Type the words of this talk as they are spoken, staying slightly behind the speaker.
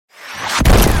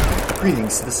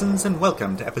Greetings, citizens, and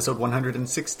welcome to episode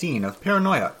 116 of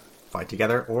Paranoia, Fight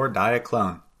Together or Die a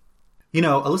Clone. You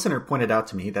know, a listener pointed out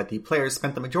to me that the players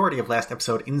spent the majority of last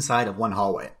episode inside of one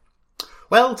hallway.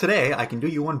 Well, today I can do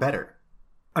you one better.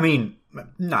 I mean,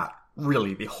 not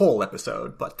really the whole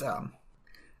episode, but,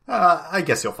 I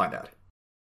guess you'll find out.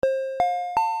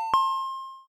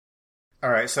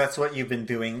 Alright, so that's what you've been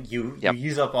doing. You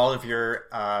use up all of your,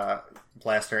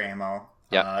 blaster ammo.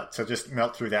 So just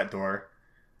melt through that door.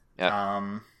 Yeah.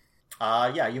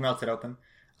 You melt it open.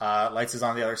 Lights is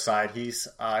on the other side. His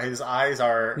eyes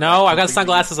are... No, I've got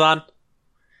sunglasses on.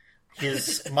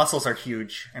 His muscles are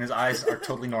huge, and his eyes are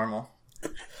totally normal.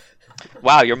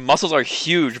 Wow, your muscles are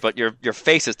huge, but your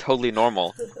face is totally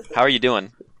normal. How are you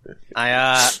doing?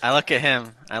 I look at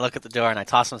him, I look at the door, and I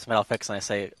toss him some metal fix, and I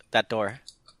say, that door.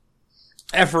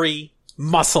 Every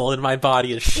muscle in my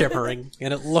body is shivering,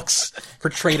 and it looks for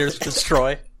traitors to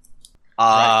destroy.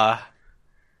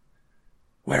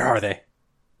 Where are they?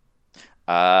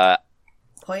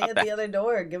 Point at the other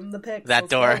door. Give him the pick. That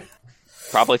door. Go.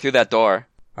 Probably through that door.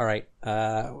 All right.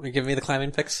 You give me the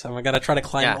climbing fix. Am I gonna try to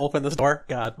climb open this door?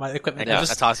 God, my equipment. I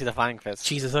toss you the climbing fix.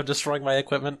 Jesus, I'm destroying my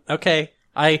equipment. Okay,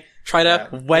 I try to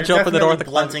wedge open the door with the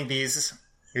climbing.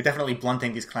 You're definitely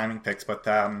blunting these climbing picks, but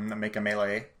make a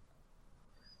melee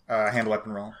hand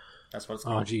weapon roll. That's what it's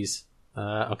called. Oh, jeez.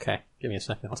 Okay. Give me a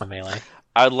second. What's a melee?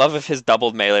 I'd love if his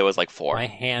doubled melee was like 4. My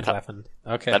hand weapon.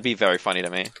 Okay. That'd be very funny to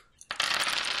me.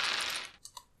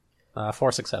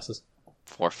 4 successes.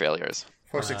 4 failures.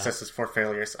 4 successes, 4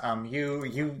 failures.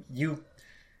 You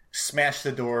smash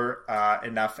the door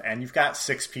enough, and you've got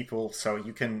 6 people, so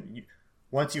you can...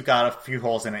 once you've got a few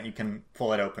holes in it, you can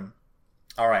pull it open.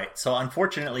 Alright, so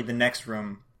unfortunately the next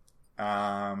room...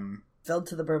 filled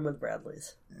to the brim with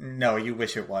Bradleys. No, you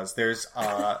wish it was. There's...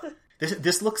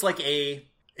 This looks like a...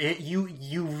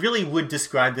 You really would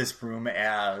describe this room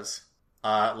as...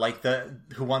 like the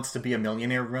Who Wants to Be a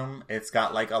Millionaire room. It's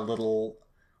got like a little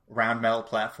round metal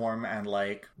platform, and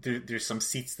like there's some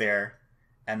seats there,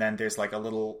 and then there's like a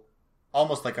little,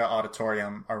 almost like an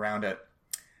auditorium around it.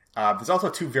 There's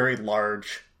also 2 very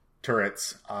large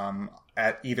turrets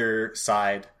at either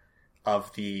side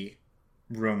of the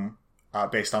room,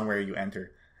 based on where you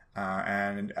enter,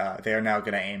 and they are now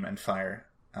going to aim and fire.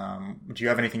 Do you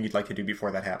have anything you'd like to do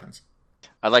before that happens?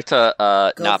 I'd like to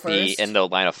not first. be in the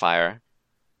line of fire.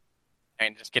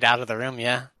 And just get out of the room,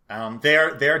 yeah.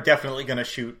 They're definitely going to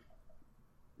shoot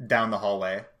down the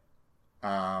hallway.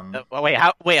 Wait,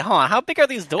 hold on. How big are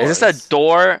these doors? Is this a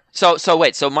door? So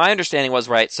wait. So my understanding was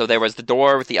right. So there was the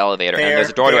door with the elevator, and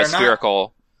there's a door to a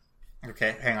spherical.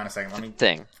 Okay, hang on a second. Let me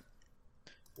thing.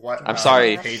 What? I'm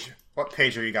sorry. What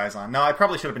page are you guys on? No, I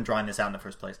probably should have been drawing this out in the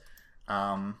first place.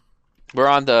 We're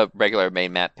on the regular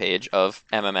main map page of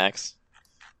MMX.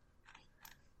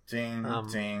 Ding,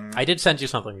 ding. I did send you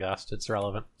something, Gust. It's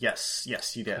relevant. Yes,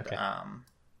 you did. Okay.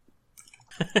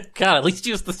 God, at least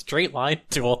use the straight line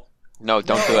tool. No,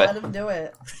 don't do Let it. him do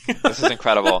it. This is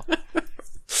incredible.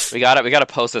 We gotta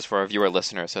post this for our viewer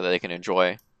listeners so that they can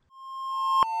enjoy.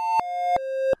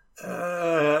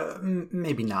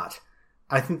 Maybe not.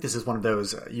 I think this is one of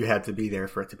those you had to be there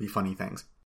for it to be funny things.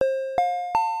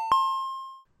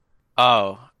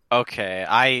 Oh, okay.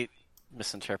 I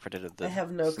misinterpreted I the...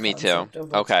 have no Me too. concept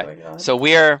of what's Okay. going on. So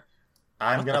we're...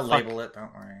 I'm gonna label it,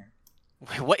 don't worry.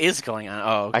 Wait, what is going on?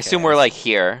 Oh, okay. I assume we're like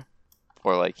here.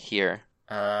 Or like here.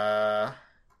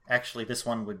 Actually, this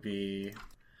one would be...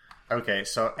 Okay,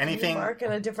 so anything... Can you mark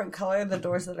in a different color the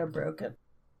doors that are broken?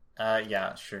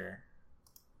 Yeah, sure.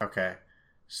 Okay.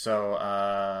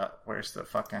 So, where's the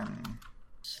fucking...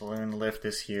 Saloon lift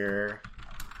is here.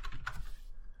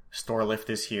 Store lift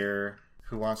is here.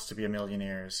 Who Wants to Be a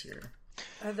Millionaire is here.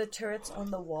 Are the turrets on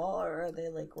the wall, or are they,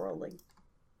 like, rolling?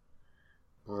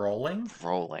 Rolling?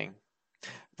 Rolling.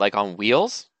 Like on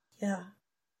wheels? Yeah.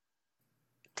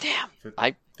 Damn.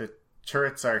 The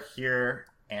turrets are here,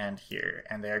 and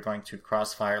they are going to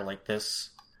crossfire like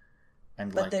this,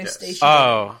 and But like they're this. stationary.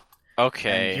 Oh,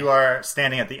 okay. And you are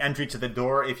standing at the entry to the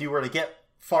door. If you were to get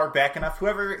far back enough,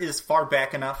 whoever is far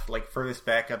back enough, like furthest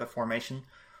back of the formation,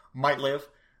 might live.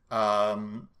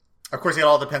 Of course, it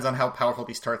all depends on how powerful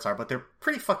these turrets are, but they're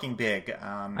pretty fucking big.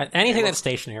 Anything that's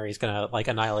stationary is gonna like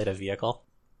annihilate a vehicle.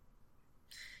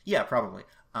 Yeah, probably.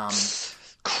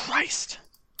 Christ.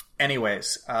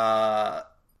 Anyways,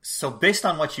 so based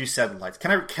on what you said, Light,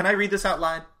 can I read this out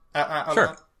loud? Sure.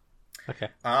 Loud? Okay.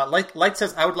 Light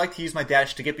says, I would like to use my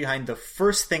dash to get behind the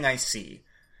first thing I see.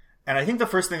 And I think the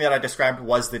first thing that I described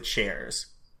was the chairs.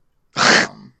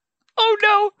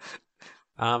 Oh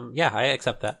no! Yeah, I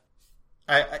accept that.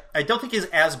 I don't think it's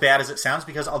as bad as it sounds,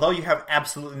 because although you have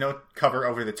absolutely no cover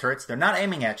over the turrets, they're not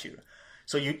aiming at you.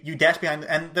 So you dash behind,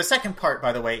 and the second part,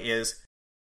 by the way, is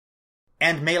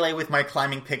and melee with my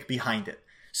climbing pick behind it.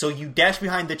 So you dash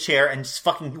behind the chair and just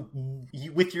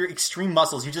with your extreme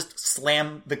muscles, you just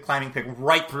slam the climbing pick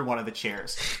right through one of the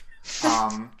chairs.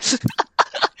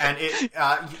 And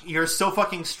you're so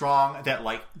fucking strong that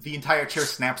like the entire chair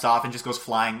snaps off and just goes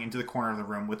flying into the corner of the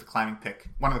room with the climbing pick,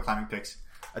 one of the climbing picks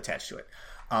attached to it.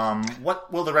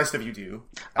 What will the rest of you do?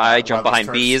 I jump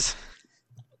behind bees.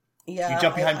 Yeah, you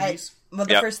jump behind bees? Well,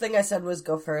 the first thing I said was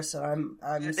go first, so I'm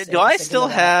Do I still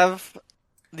have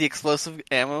the explosive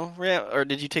ammo ramp, or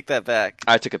did you take that back?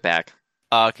 I took it back.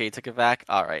 Oh, okay, you took it back?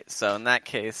 Alright, so in that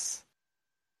case...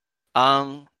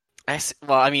 Kipper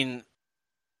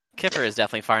is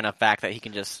definitely far enough back that he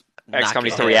can just XCOM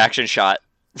needs a reaction shot.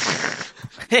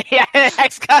 Yeah,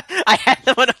 XCOM! I had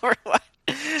the one over one.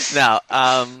 No,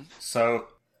 So,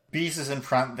 Beast is in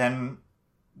front, then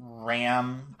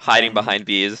Ram... Hiding behind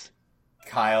bees.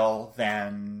 Kyle,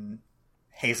 then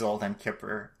Hazel, then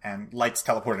Kipper, and Light's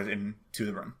teleported into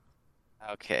the room.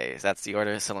 Okay, so that's the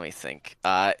order, so let me think.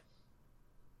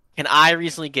 Can I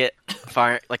reasonably get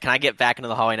far... Like, can I get back into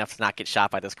the hallway enough to not get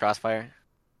shot by this crossfire?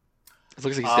 It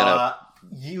looks like he's gonna...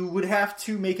 You would have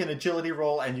to make an agility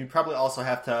roll, and you'd probably also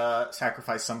have to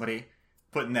sacrifice somebody,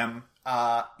 putting them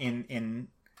in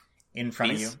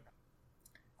front of you.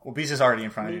 Well, Beast is already in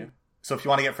front of you. So if you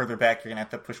want to get further back, you're going to have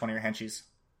to push one of your henchies.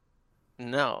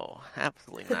 No,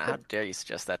 absolutely not. How dare you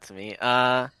suggest that to me?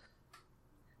 Well,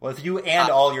 if you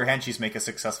and all your henchies make a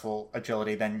successful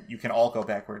agility, then you can all go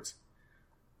backwards.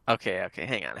 Okay,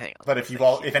 hang on. But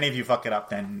if any of you fuck it up,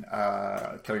 then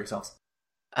kill yourselves.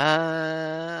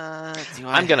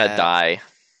 I'm gonna die.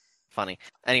 Funny.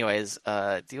 Anyways,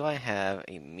 do I have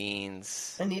a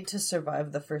means? I need to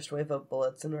survive the first wave of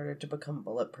bullets in order to become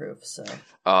bulletproof, so...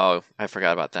 Oh, I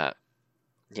forgot about that.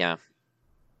 Yeah.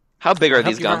 How big are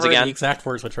these guns again? The exact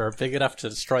words, which are big enough to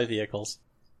destroy vehicles.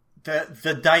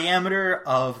 The diameter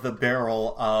of the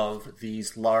barrel of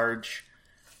these large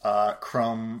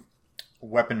chrome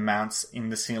weapon mounts in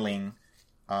the ceiling,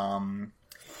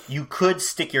 you could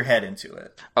stick your head into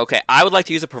it. Okay, I would like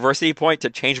to use a perversity point to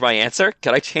change my answer.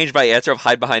 Can I change my answer of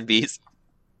hide behind bees?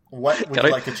 What would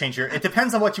you like to change your... It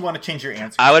depends on what you want to change your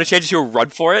answer. I want to change it to a run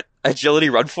for it. Agility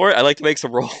run for it. I'd like to make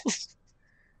some rolls.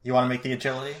 You want to make the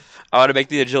agility? I want to make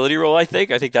the agility roll, I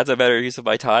think. I think that's a better use of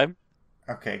my time.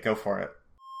 Okay, go for it.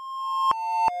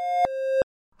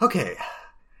 Okay,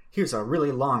 here's a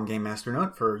really long Game Master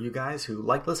note for you guys who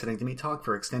like listening to me talk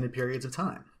for extended periods of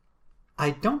time.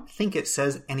 I don't think it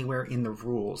says anywhere in the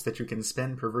rules that you can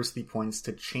spend perversity points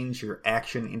to change your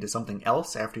action into something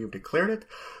else after you've declared it,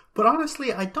 but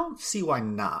honestly, I don't see why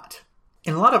not.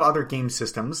 In a lot of other game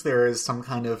systems, there is some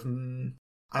kind of...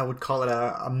 I would call it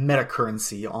a meta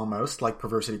currency almost, like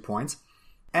perversity points.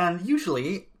 And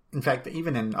usually, in fact,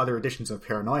 even in other editions of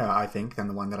Paranoia, I think, than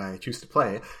the one that I choose to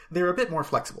play, they're a bit more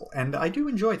flexible, and I do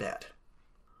enjoy that.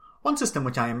 One system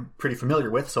which I am pretty familiar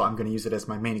with, so I'm going to use it as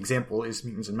my main example, is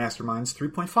Mutants and Masterminds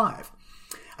 3.5.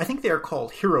 I think they are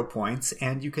called hero points,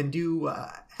 and you can do,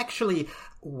 actually,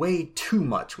 way too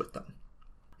much with them.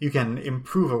 You can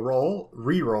improve a roll,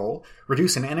 re-roll,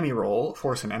 reduce an enemy roll,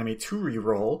 force an enemy to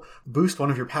re-roll, boost one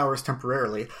of your powers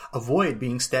temporarily, avoid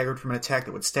being staggered from an attack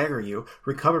that would stagger you,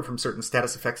 recover from certain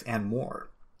status effects, and more.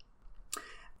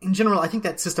 In general, I think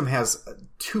that system has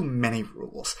too many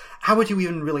rules. How would you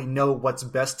even really know what's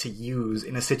best to use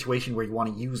in a situation where you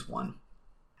want to use one?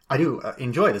 I do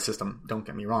enjoy the system, don't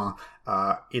get me wrong.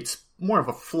 It's more of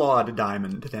a flawed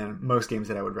diamond than most games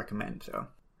that I would recommend, so.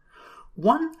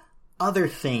 One other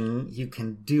thing you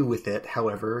can do with it,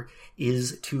 however,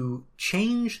 is to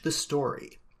change the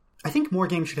story. I think more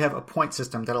games should have a point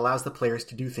system that allows the players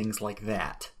to do things like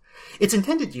that. Its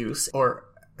intended use, or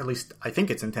at least I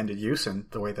think its intended use, and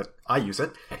the way that I use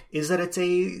it, is that it's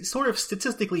a sort of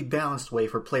statistically balanced way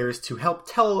for players to help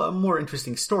tell a more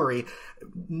interesting story,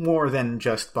 more than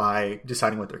just by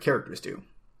deciding what their characters do.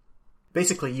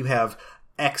 Basically, you have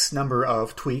X number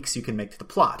of tweaks you can make to the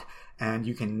plot, and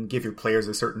you can give your players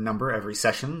a certain number every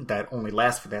session that only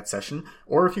lasts for that session,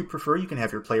 or if you prefer, you can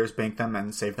have your players bank them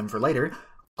and save them for later,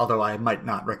 although I might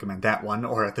not recommend that one,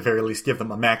 or at the very least give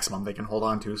them a maximum they can hold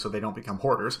on to so they don't become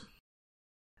hoarders.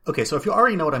 Okay, so if you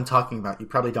already know what I'm talking about, you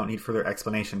probably don't need further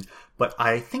explanation, but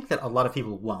I think that a lot of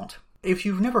people won't. If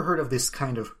you've never heard of this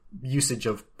kind of usage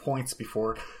of points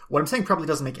before, what I'm saying probably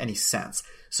doesn't make any sense.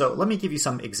 So let me give you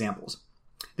some examples.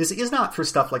 This is not for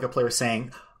stuff like a player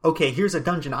saying, okay, here's a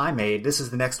dungeon I made, this is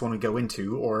the next one we go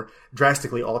into, or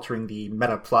drastically altering the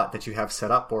meta plot that you have set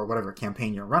up or whatever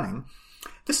campaign you're running.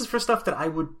 This is for stuff that I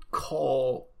would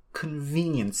call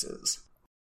conveniences.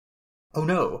 Oh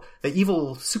no, the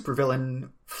evil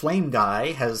supervillain Flame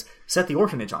Guy has set the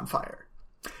orphanage on fire.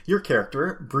 Your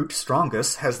character, Brute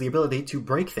Strongus, has the ability to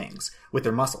break things with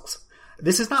their muscles.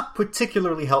 This is not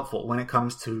particularly helpful when it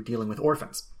comes to dealing with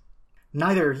orphans.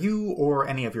 Neither you or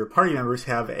any of your party members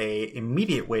have a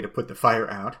immediate way to put the fire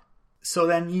out, so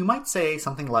then you might say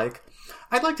something like,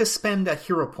 I'd like to spend a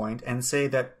hero point and say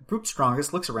that Brute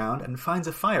Strongus looks around and finds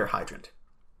a fire hydrant.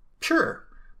 Sure,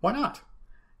 why not?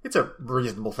 It's a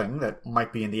reasonable thing that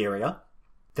might be in the area.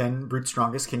 Then Brute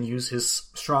Strongus can use his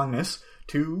strongness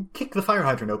to kick the fire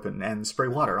hydrant open and spray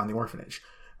water on the orphanage.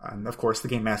 And of course, the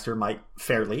Game Master might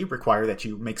fairly require that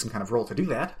you make some kind of roll to do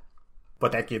that,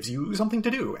 but that gives you something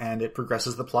to do, and it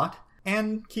progresses the plot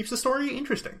and keeps the story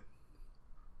interesting.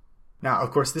 Now,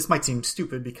 of course, this might seem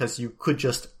stupid because you could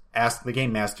just ask the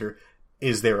Game Master,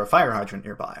 is there a fire hydrant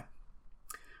nearby?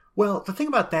 Well, the thing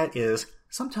about that is,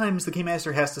 sometimes the Game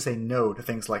Master has to say no to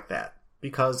things like that,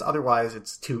 because otherwise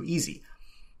it's too easy.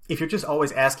 If you're just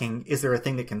always asking, is there a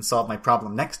thing that can solve my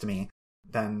problem next to me,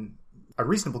 then a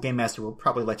reasonable Game Master will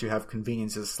probably let you have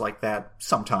conveniences like that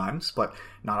sometimes, but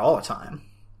not all the time.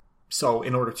 So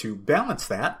in order to balance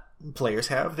that, players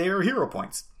have their hero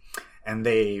points, and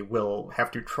they will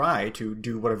have to try to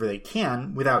do whatever they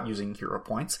can without using hero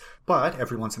points, but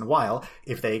every once in a while,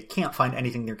 if they can't find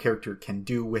anything their character can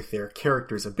do with their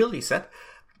character's ability set,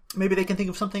 maybe they can think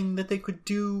of something that they could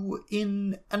do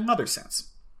in another sense,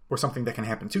 or something that can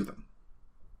happen to them.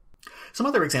 Some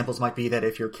other examples might be that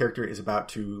if your character is about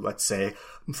to, let's say,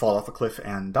 fall off a cliff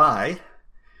and die.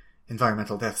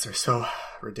 Environmental deaths are so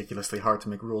ridiculously hard to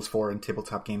make rules for in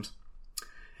tabletop games.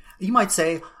 You might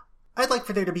say, I'd like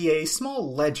for there to be a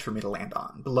small ledge for me to land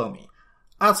on, below me.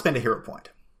 I'll spend a hero point.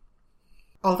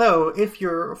 Although, if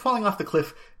you're falling off the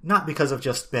cliff not because of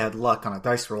just bad luck on a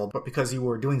dice roll, but because you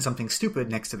were doing something stupid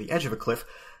next to the edge of a cliff,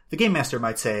 the Game Master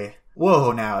might say,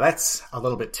 whoa, now that's a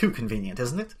little bit too convenient,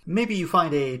 isn't it? Maybe you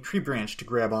find a tree branch to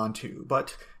grab onto,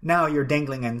 but now you're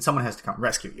dangling and someone has to come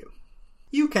rescue you.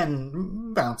 You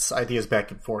can bounce ideas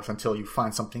back and forth until you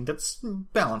find something that's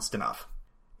balanced enough.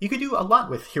 You can do a lot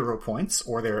with hero points,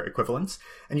 or their equivalents,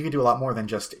 and you can do a lot more than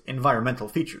just environmental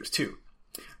features, too.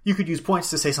 You could use points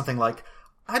to say something like,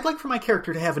 I'd like for my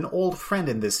character to have an old friend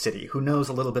in this city who knows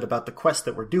a little bit about the quest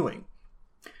that we're doing.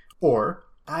 Or,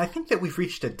 I think that we've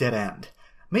reached a dead end.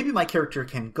 Maybe my character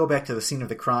can go back to the scene of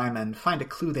the crime and find a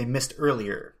clue they missed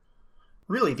earlier.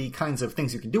 Really, the kinds of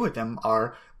things you can do with them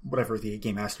are whatever the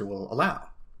Game Master will allow.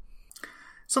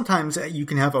 Sometimes you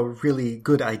can have a really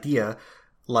good idea,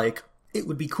 like, it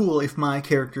would be cool if my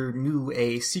character knew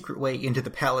a secret way into the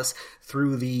palace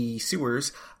through the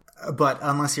sewers, but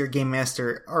unless your Game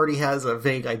Master already has a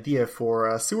vague idea for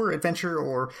a sewer adventure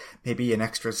or maybe an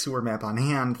extra sewer map on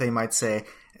hand, they might say,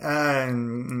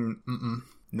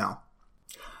 no.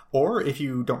 Or, if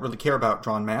you don't really care about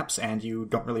drawn maps and you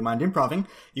don't really mind improving,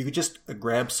 you could just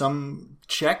grab some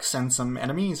checks and some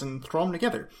enemies and throw them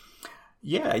together.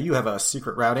 Yeah, you have a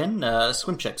secret route in,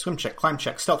 swim check, climb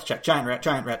check, stealth check, giant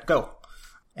rat, go.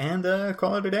 And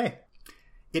call it a day.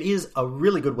 It is a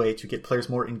really good way to get players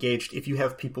more engaged if you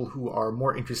have people who are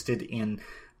more interested in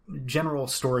general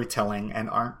storytelling and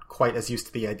aren't quite as used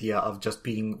to the idea of just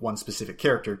being one specific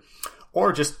character,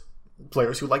 or just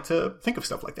players who like to think of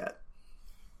stuff like that.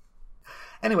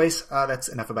 Anyways, that's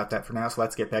enough about that for now, so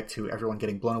let's get back to everyone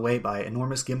getting blown away by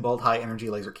enormous gimbaled high-energy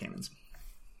laser cannons.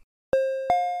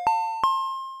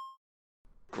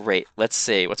 Great. Let's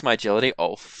see. What's my agility?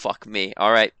 Oh, fuck me.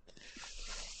 All right.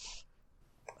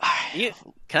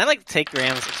 Can I take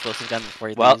Ram's explosive gun before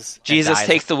he Well, leaves? Jesus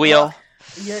takes the wheel.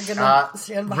 You're gonna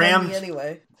stand behind me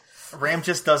anyway. Ram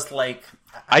just does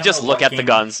I just look at the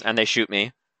guns and they shoot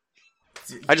me.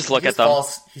 I just look at them.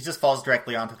 He just falls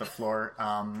directly onto the floor,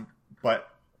 but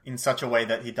in such a way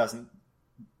that he doesn't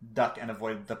duck and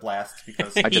avoid the blast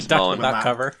because I just duck without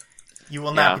cover. You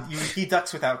will not. He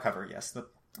ducks without cover. Yes,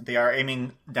 they are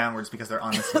aiming downwards because they're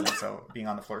on the ceiling, so being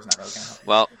on the floor is not really going to help.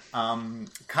 Well,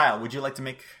 Kyle, would you like to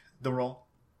make the roll?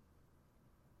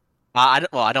 I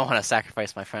don't want to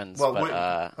sacrifice my friends. Well,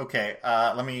 but, okay.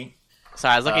 Let me.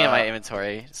 Sorry, I was looking at my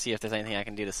inventory to see if there's anything I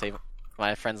can do to save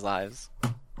my friends' lives.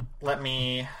 Let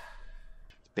me.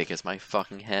 Big as my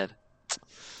fucking head.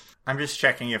 I'm just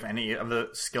checking if any of the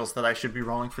skills that I should be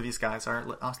rolling for these guys are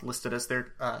listed as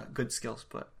their good skills,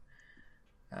 but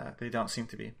they don't seem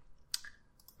to be.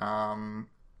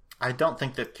 I don't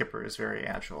think that Kipper is very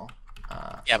agile.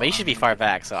 Yeah, but he should be far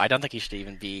back, so I don't think he should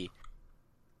even be...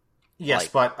 Yes,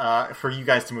 but for you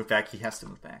guys to move back, he has to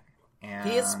move back. And...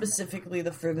 He is specifically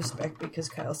the furthest back because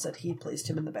Kyle said he placed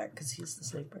him in the back because he's the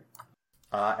sniper.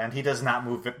 And he does not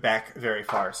move it back very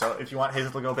far. So if you want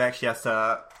Hazel to go back, she has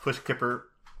to push Kipper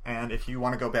And if you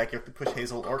want to go back, you have to push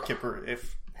Hazel or Kipper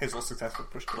if Hazel's successful.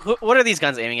 Push Kipper. What are these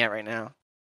guns aiming at right now?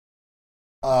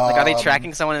 Like, are they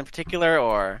tracking someone in particular,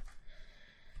 or?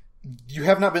 You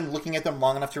have not been looking at them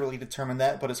long enough to really determine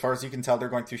that, but as far as you can tell, they're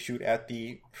going to shoot at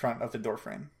the front of the door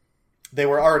frame. They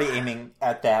were already aiming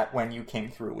at that when you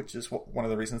came through, which is one of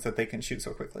the reasons that they can shoot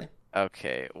so quickly.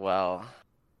 Okay, well...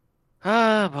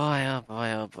 Oh boy, oh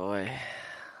boy, oh boy.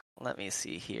 Let me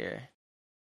see here.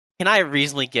 Can I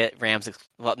reasonably get Ram's...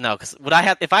 Well, no, because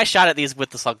if I shot at these with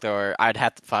the slug thrower, I'd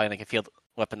have to probably make a field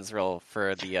weapons roll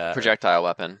for the... projectile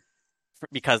weapon.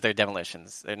 Because they're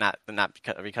demolitions. They're not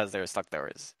because they're slug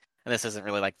throwers. And this isn't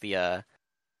really like the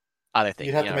other thing.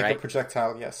 You'd have to make right? a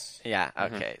projectile, yes. Yeah,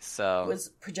 okay, so... Was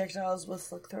projectiles with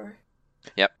slug thrower?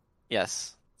 Yep.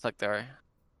 Yes, slug thrower.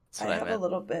 That's what I I have meant. a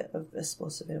little bit of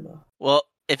explosive ammo. Well,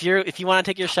 if you want to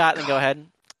take your shot, then go ahead.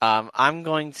 I'm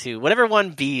going to whatever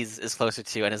one B's is closer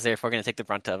to, and is therefore going to take the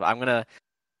brunt of. I'm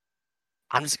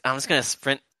just going to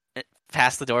sprint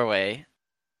past the doorway,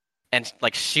 and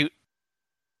like shoot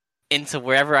into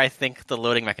wherever I think the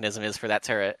loading mechanism is for that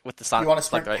turret with the sonic. You want to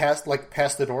sprint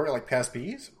past the door, like past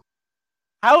bees?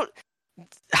 How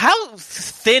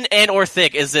thin and or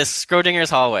thick is this Schrodinger's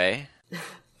hallway?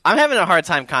 I'm having a hard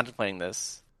time contemplating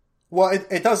this. Well,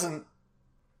 it doesn't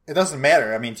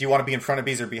matter. I mean, do you want to be in front of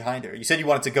bees or behind her? You said you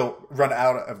wanted to run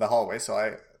out of the hallway,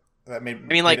 so that made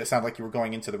it sound like you were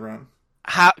going into the room.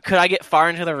 How could I get far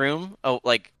into the room? Oh,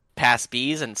 like past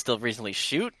bees and still reasonably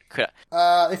shoot?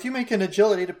 If you make an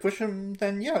agility to push them,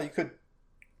 then yeah, you could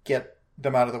get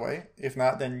them out of the way. If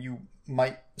not, then you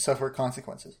might suffer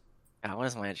consequences. God, what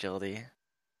is my agility?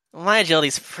 My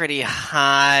agility's pretty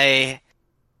high.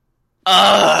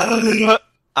 Alright,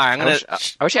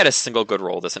 I wish I had a single good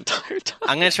roll this entire time.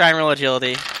 I'm gonna try and roll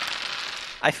agility.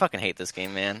 I fucking hate this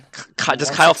game, man. Does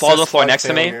Kyle fall to the floor next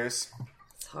to me? It's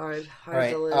hard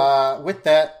Right. to live. With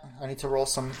that, I need to roll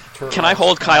some... Can I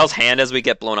hold Kyle's hand as we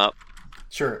get blown up?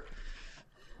 Sure.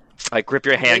 Like, grip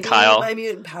your hand, Maybe Kyle. my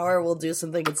mutant power will do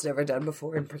something it's never done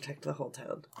before and protect the whole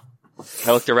town.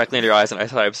 I looked directly into your eyes and I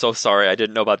thought, I'm so sorry, I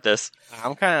didn't know about this.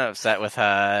 I'm kind of upset with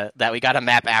that we got a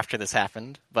map after this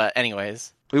happened. But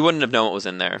anyways. We wouldn't have known what was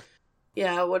in there.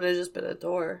 Yeah, it would have just been a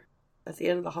door at the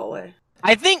end of the hallway.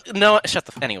 I think... No,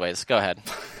 anyways, go ahead.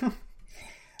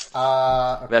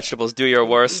 Okay. Vegetables, do your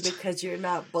worst. Because you're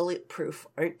not bulletproof,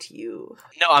 aren't you?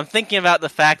 No, I'm thinking about the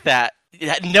fact that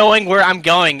knowing where I'm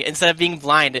going instead of being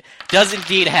blind does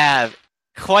indeed have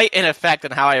quite an effect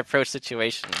on how I approach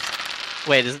situations.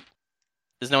 Wait,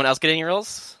 does no one else get any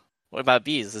rolls? What about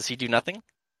bees? Does he do nothing?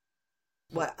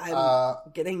 What? I'm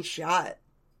getting shot.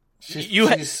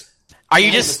 Are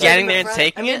you just standing there and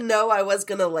taking it? No, I was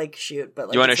gonna shoot,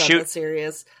 but you want to it's not shoot? that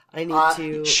serious. I need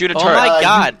to shoot a Oh turret. my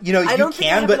god! You I don't think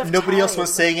I can, have but enough nobody else was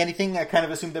time. saying anything. I kind of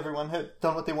assumed everyone had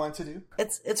done what they wanted to do.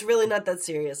 It's really not that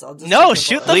serious. I'll just No, take the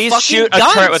shoot the bullet. Please fucking shoot a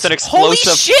guns! turret with an explosive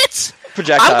Holy shit!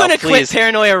 projectile. I'm gonna quit please.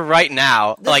 paranoia right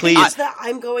now. The thing is that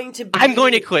I'm going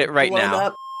to quit right blown now.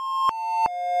 up.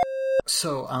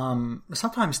 So,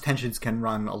 sometimes tensions can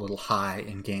run a little high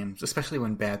in games, especially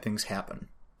when bad things happen.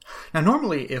 Now,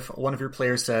 normally, if one of your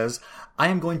players says, I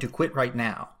am going to quit right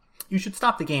now, you should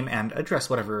stop the game and address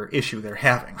whatever issue they're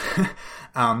having.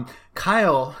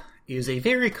 Kyle is a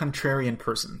very contrarian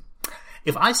person.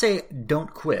 If I say,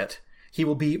 don't quit, he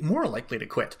will be more likely to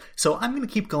quit. So I'm going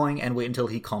to keep going and wait until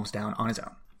he calms down on his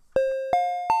own.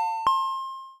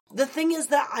 The thing is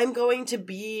that I'm going to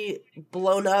be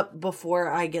blown up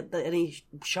before I get any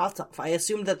shots off. I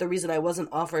assumed that the reason I wasn't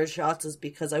offered shots is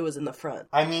because I was in the front.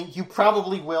 I mean, you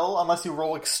probably will, unless you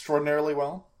roll extraordinarily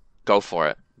well. Go for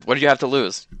it. What do you have to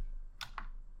lose?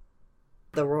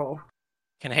 The roll.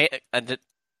 Can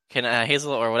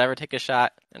Hazel or whatever take a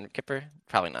shot? And Kipper?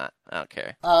 Probably not. I don't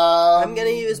care. I'm going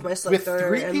to use my slug With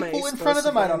thrower 3 and my people in front of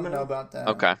them, I don't explosive know ammo. about that.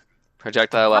 Okay.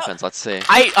 Projectile weapons, let's see.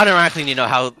 I unironically need to know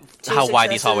how Two wide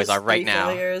these hallways successes, are right 3 now.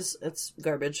 failures. It's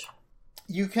garbage.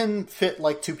 You can fit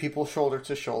 2 people shoulder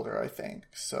to shoulder, I think.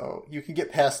 So you can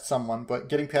get past someone, but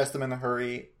getting past them in a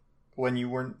hurry when you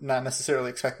were not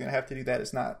necessarily expecting to have to do that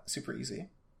is not super easy.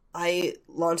 I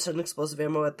launched an explosive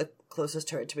ammo at the closest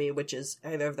turret to me, which is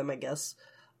either of them, I guess.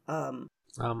 I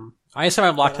assume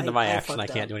I'm locked But into my I action. I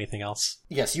fucked can't up. do anything else.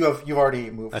 Yes, you've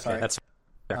already moved. Okay, sorry. that's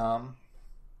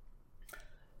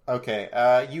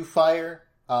Okay, you fire,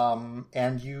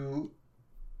 and you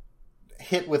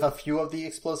hit with a few of the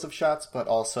explosive shots, but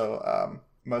also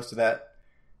most of that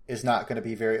is not going to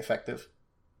be very effective.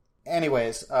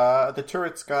 Anyways, the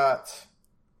turret's got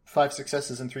 5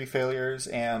 successes and 3 failures,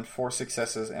 and 4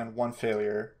 successes and 1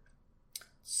 failure.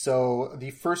 So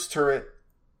the first turret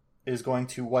is going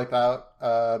to wipe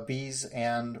out Bees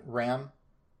and Ram,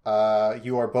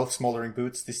 you are both Smoldering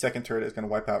Boots. The second turret is going to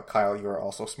wipe out Kyle. You are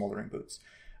also Smoldering Boots.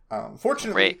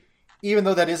 Fortunately, Great. even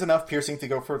though that is enough piercing to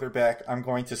go further back, I'm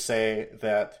going to say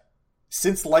that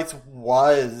since Lights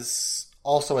was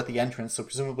also at the entrance, so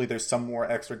presumably there's some more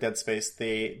extra dead space,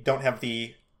 they don't have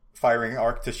the firing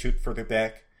arc to shoot further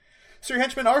back. So your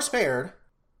henchmen are spared.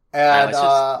 And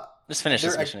let's finish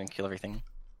this mission and kill everything.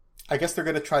 I guess they're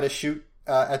going to try to shoot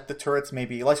at the turrets,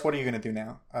 maybe. Lights, what are you going to do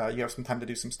now? You have some time to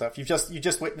do some stuff. You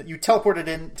teleported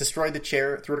in, destroyed the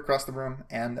chair, threw it across the room,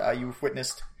 and you've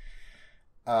witnessed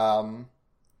a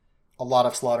lot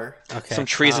of slaughter. Okay. Some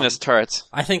treasonous turrets.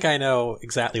 I think I know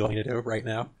exactly what I'm going to do right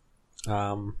now.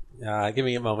 Give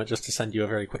me a moment just to send you a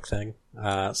very quick thing,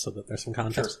 so that there's some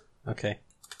context. Sure. Okay.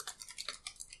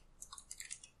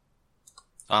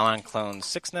 I'm on clone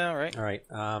 6 now, right? All right.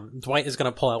 Dwight is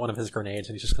going to pull out one of his grenades,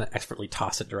 and he's just going to expertly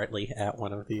toss it directly at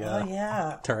one of the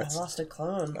turrets. I lost a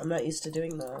clone. I'm not used to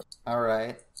doing that. All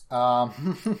right.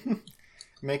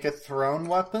 Make it thrown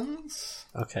weapons.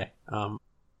 Okay. I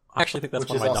actually think that's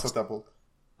which one is of my also doubled.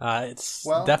 It's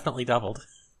definitely doubled.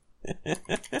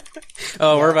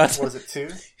 We're about to... Was it 2?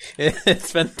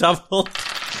 It's been doubled.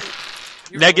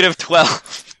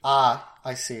 -12.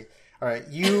 I see. All right.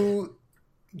 You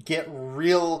get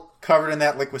real covered in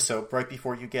that liquid soap right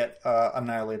before you get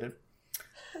annihilated.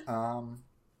 All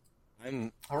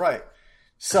right.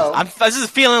 So this is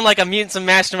feeling like a Mutants and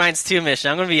Masterminds 2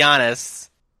 mission. I'm going to be honest.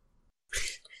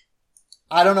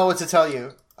 I don't know what to tell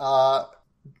you.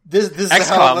 This is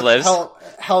XCOM lives.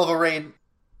 Hell of a raid.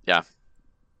 Yeah.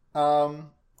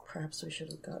 Perhaps we should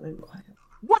have gotten in quiet.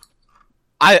 What?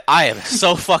 I am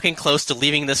so fucking close to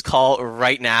leaving this call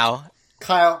right now.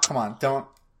 Kyle, come on, don't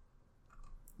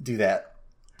do that.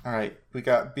 All right, we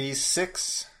got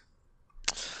B6.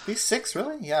 B6,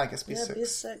 really? Yeah, I guess B6. Yeah,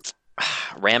 B6.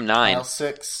 Ram 9. Kyle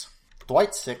 6.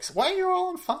 Dwight 6. Why are you all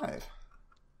on 5?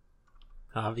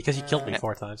 Because you killed me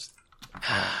 4 times.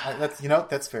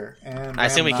 That's fair. And I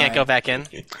assume we can't go back in.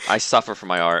 I suffer for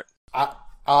my art.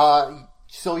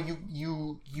 So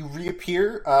you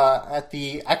reappear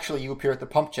you appear at the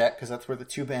pump jack, because that's where the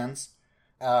two bands,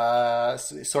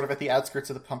 sort of at the outskirts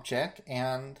of the pump jack,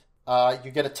 and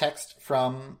you get a text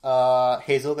from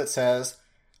Hazel that says,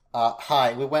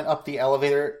 "Hi, we went up the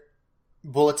elevator.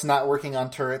 Bullets not working on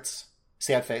turrets.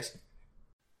 Sad face."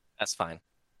 That's fine.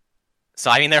 So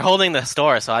I mean, they're holding the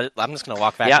store, so I'm just gonna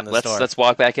walk back in the store. Let's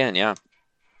walk back in. Yeah.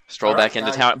 Stroll Right, back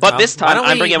into town. But this time,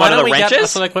 I'm bringing why one of don't the we get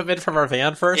wrenches. some equipment from our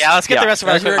van first? Yeah, let's get the rest of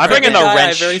our equipment. I'm bringing the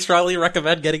wrench. I very strongly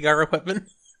recommend getting our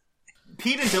equipment.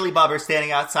 Pete and Billy Bob are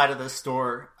standing outside of the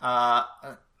store,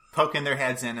 poking their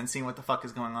heads in and seeing what the fuck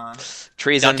is going on.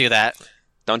 Treason. Don't do that.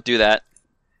 Don't do that.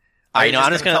 I'm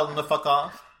just gonna tell them to fuck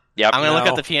off. Yep. I'm gonna look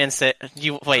at the PN.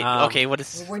 You wait. Okay, what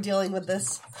is? We're dealing with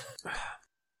this.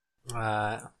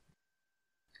 I'm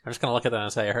just gonna look at them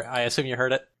and say, I assume you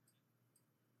heard it?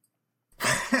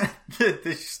 They're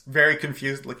just very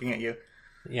confused looking at you.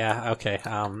 Yeah, okay.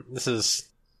 This is...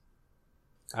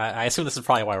 I assume this is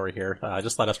probably why we're here.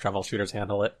 Just let us troubleshooters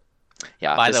handle it.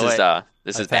 Yeah,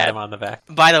 this is pat bad. him on the back.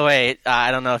 By the way,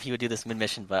 I don't know if you would do this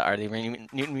mid-mission, but are they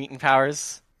mutant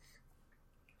powers?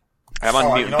 I'm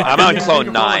on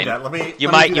clone 9. You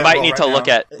might need to look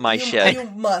at my shit. You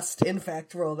must, in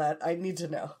fact, roll that. I need to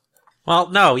know. Well,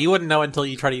 no, you wouldn't know until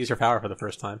you try to use your power for the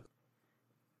first time.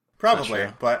 Probably,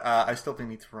 but I still do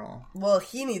need to roll. Well,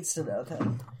 he needs to know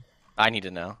then. I need to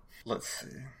know. Let's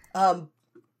see.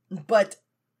 But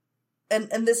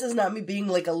and this is not me being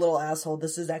like a little asshole.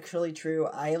 This is actually true.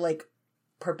 I like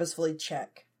purposefully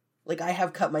check. Like I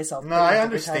have cut myself. No, I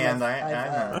understand.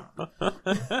 I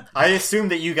know. I assume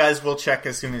that you guys will check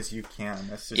as soon as you can.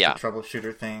 That's just a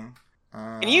troubleshooter thing.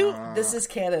 Can you? This is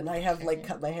canon. I have like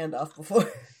cut my hand off before.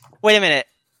 Wait a minute.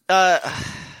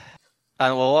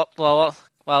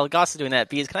 While Goss is doing that,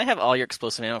 Bees, can I have all your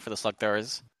explosive ammo for the slug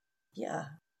throwers? Yeah.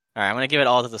 Alright, I'm gonna give it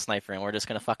all to the sniper, and we're just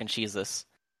gonna fucking cheese this.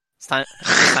 It's time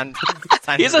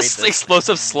He's an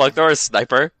explosive slug thrower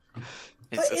sniper.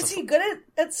 But is he good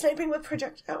at sniping with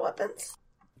projectile weapons?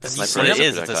 That's what it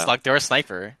is. It's a slug thrower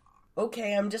sniper.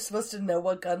 Okay, I'm just supposed to know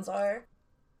what guns are.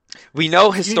 We know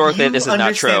historically this is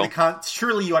not true.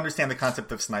 Surely you understand the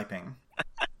concept of sniping.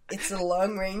 It's a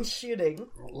long-range shooting.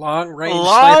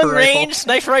 Long-range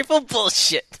sniper rifle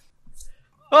bullshit.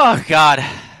 Oh, God.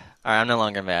 Alright, I'm no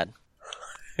longer mad.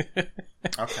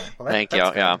 Okay. Well, Thank you,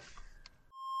 yeah.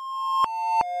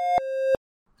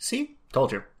 See?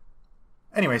 Told you.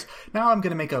 Anyways, now I'm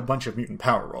going to make a bunch of mutant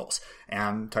power rolls,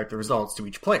 and type the results to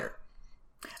each player.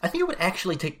 I think it would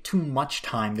actually take too much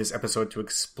time this episode to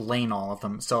explain all of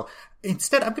them, so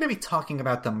instead I'm going to be talking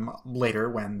about them later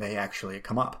when they actually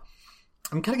come up.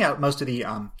 I'm cutting out most of the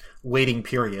waiting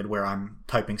period where I'm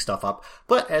typing stuff up,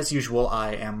 but as usual,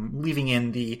 I am leaving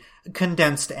in the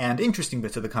condensed and interesting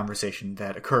bits of the conversation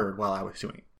that occurred while I was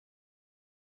doing it.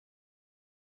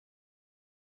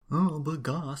 Oh, but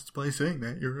Gost, by saying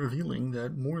that, you're revealing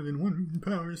that more than one mutant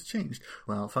power has changed.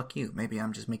 Well, fuck you. Maybe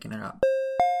I'm just making it up.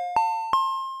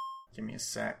 Give me a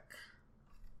sec.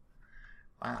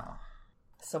 Wow.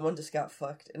 Someone just got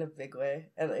fucked in a big way,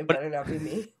 and it better not be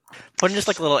me. Put in just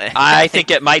like a little. I think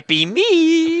it might be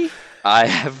me.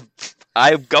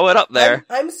 I'm going up there.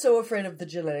 I'm so afraid of the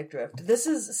genetic drift. This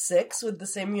is 6 with the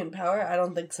same mutant power? I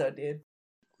don't think so, dude.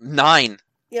 9.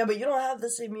 Yeah, but you don't have the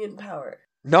same mutant power.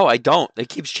 No, I don't. It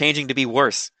keeps changing to be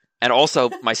worse. And also,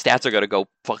 my stats are going to go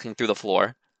fucking through the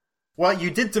floor. Well,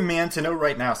 you did demand to know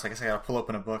right now, so I guess I gotta pull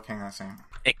open a book. Hang on a second.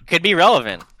 It could be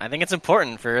relevant. I think it's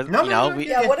important for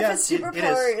Yeah, what if his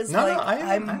superpower is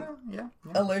I'm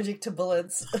allergic to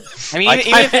bullets? I mean,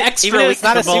 even if it's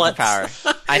not a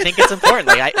superpower, I think it's important.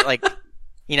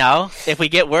 If we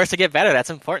get worse or get better, that's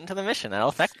important to the mission. That'll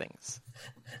affect things.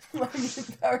 My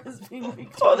mutant power is being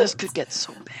weak. Oh, this could get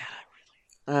so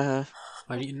bad.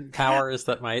 My mutant power is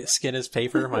that my skin is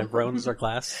paper, my bones are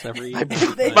glass. My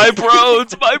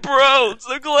bones,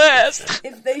 the glass.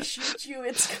 If they shoot you,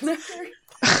 it's gonna hurt.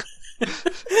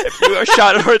 If you are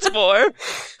shot, it hurts more.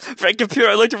 Frank Computer,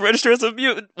 I'd like to register as a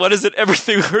mutant. What is it?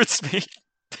 Everything hurts me.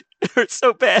 It hurts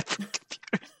so bad.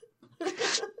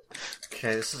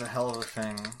 Okay, this is a hell of a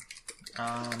thing.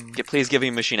 Please give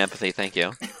me machine empathy, thank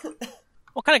you.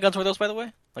 What kind of guns were those, by the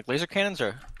way? Like laser cannons,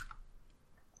 or?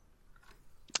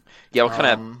 Yeah,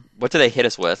 what do they hit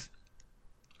us with?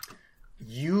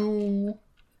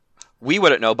 We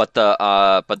wouldn't know, but the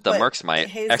mercs might.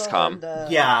 XCOM.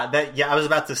 I was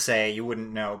about to say you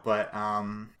wouldn't know, but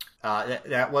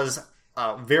that was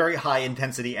very high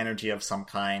intensity energy of some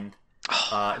kind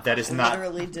that is not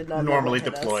normally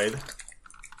deployed.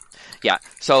 Yeah,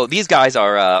 so these guys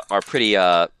are pretty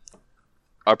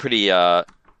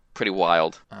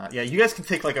wild. Yeah, you guys can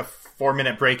take like a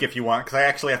 4-minute break if you want, because I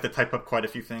actually have to type up quite a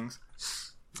few things.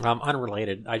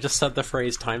 Unrelated. I just said the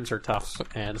phrase "times are tough,"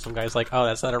 and some guy's like, "Oh,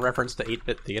 that's not a reference to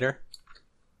 8-bit theater."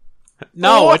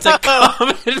 No, it's a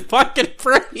common fucking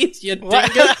phrase. You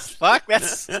dingus. Fuck,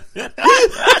 that's.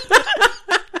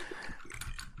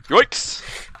 Yikes!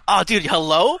 Oh, dude,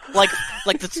 hello? Like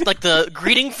the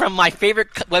greeting from my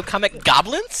favorite webcomic,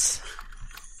 Goblins.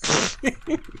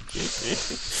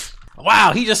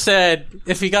 Wow, he just said,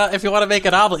 if you want to make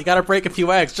an omelet, you got to break a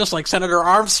few eggs, just like Senator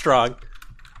Armstrong.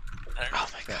 Oh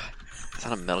my god, is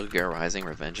that a Metal Gear Rising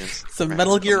Revengeance? It's a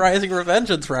Metal Gear Rising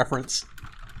Revengeance reference.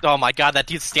 Oh my god, that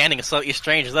dude's standing is slightly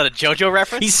strange. Is that a JoJo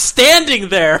reference? He's standing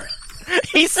there.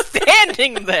 He's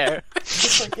standing there.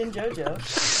 Just like in JoJo.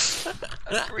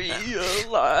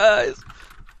 Realize.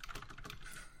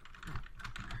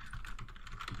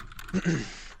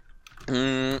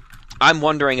 I'm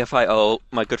wondering if I owe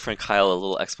my good friend Kyle a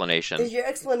little explanation. Is your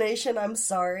explanation, I'm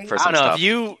sorry? For I don't know,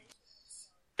 stuff.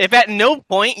 If at no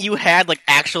point you had like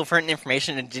actual pertinent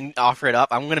information and didn't offer it up,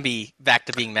 I'm gonna be back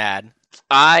to being mad.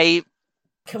 Can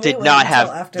we did wait not until have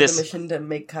after this the mission to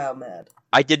make Kyle mad?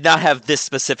 I did not have this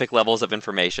specific levels of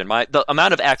information. The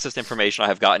amount of access to information I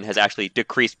have gotten has actually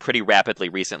decreased pretty rapidly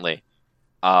recently.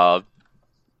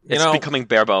 It's becoming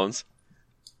bare bones.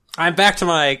 I'm back to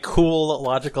my cool,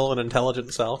 logical, and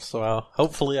intelligent self, so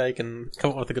hopefully I can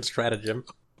come up with a good stratagem.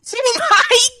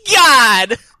 My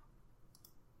god!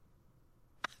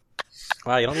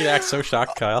 Wow, you don't need to act so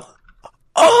shocked, Kyle.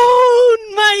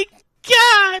 Oh my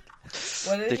god!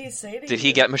 What did he say to you? Did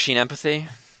he get machine empathy?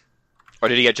 Or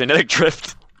did he get genetic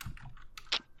drift?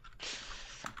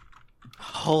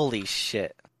 Holy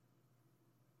shit.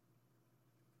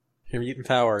 Your mutant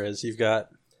power is you've got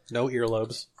no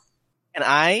earlobes. And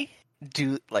I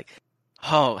do,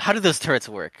 how do those turrets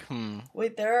work?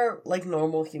 Wait, there are,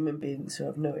 normal human beings who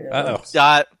have no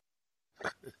earlobes.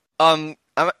 I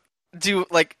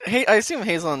assume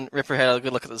Hazel and Ripper had a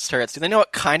good look at those turrets. Do they know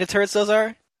what kind of turrets those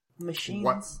are? Machines.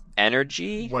 What?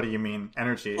 Energy? What do you mean,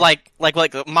 energy? Like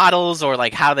models, or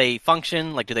how they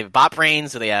function? Like, do they have bot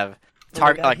brains? Do they have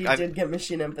target? He did get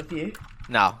machine empathy.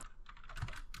 No.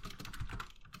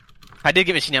 If I did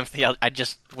get machine empathy, I'd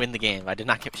just win the game. I did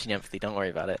not get machine empathy. Don't worry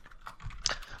about it.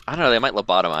 I don't know. They might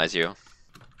lobotomize you.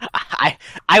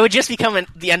 I would just become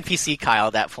the NPC Kyle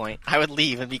at that point. I would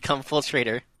leave and become full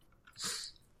trader.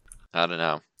 I don't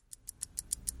know.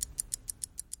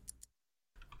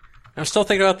 I'm still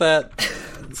thinking about that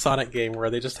Sonic game where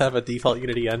they just have a default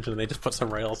Unity engine and they just put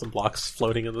some rails and blocks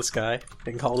floating in the sky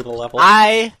and call it a level.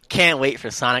 I can't wait for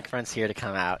Sonic Frontier to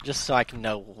come out, just so I can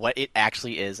know what it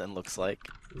actually is and looks like.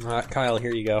 Kyle,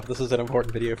 here you go. This is an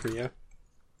important video for you.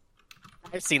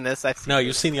 I've seen this. No,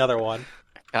 you've seen the other one.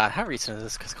 God, how recent is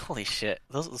this? Because holy shit,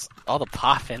 all the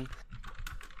popping.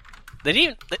 They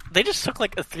didn't. They just took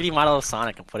like a 3D model of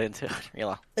Sonic and put it into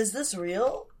Unreal. Is this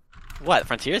real? What,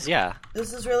 Frontiers? Yeah.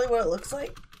 This is really what it looks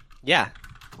like? Yeah.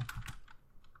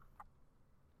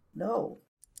 No.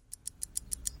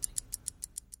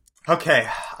 Okay,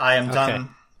 I am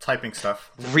done typing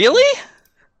stuff. Really?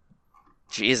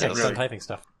 Jesus. Yeah, we're done typing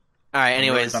stuff. All right. I'm really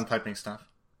Anyways, done typing stuff.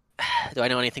 do I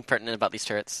know anything pertinent about these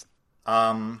turrets?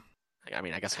 I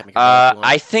mean, I guess I can make a roll if you want.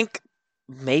 I think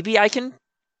maybe I can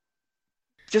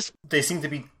just... They seem to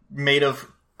be made of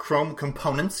chrome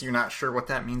components. You're not sure what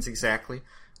that means exactly.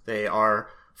 They are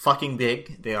fucking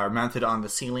big. They are mounted on the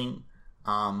ceiling.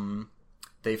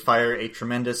 They fire a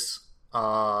tremendous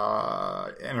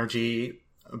energy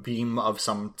beam of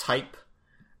some type,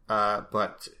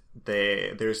 but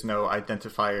there's no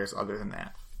identifiers other than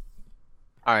that.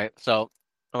 All right. So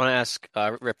I want to ask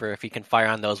Ripper if he can fire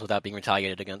on those without being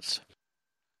retaliated against.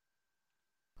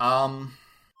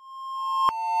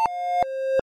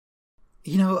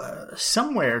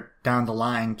 Somewhere down the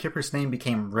line, Kipper's name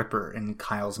became Ripper in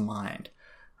Kyle's mind.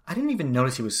 I didn't even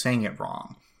notice he was saying it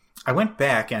wrong. I went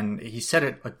back, and he said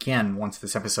it again once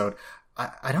this episode.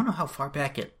 I don't know how far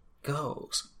back it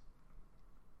goes.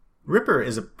 Ripper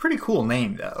is a pretty cool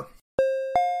name, though.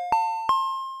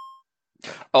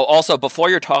 Oh, also, before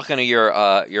you're talking to you're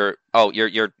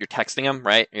texting him,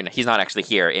 right? He's not actually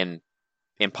here in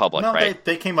public, No, right?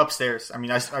 they came upstairs. I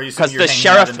mean, are you Because saying you're hanging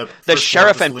out in the first floor of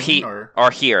sheriff the and saloon, Pete or... are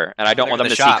here, and I don't want them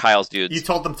the to shop. see Kyle's dudes. You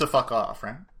told them to fuck off,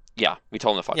 right? Yeah, we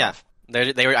told them to fuck Yeah. off.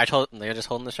 They were. I told them they were just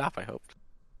holding the shop. I hoped.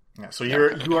 Yeah, so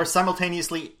you are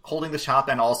simultaneously holding the shop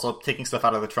and also taking stuff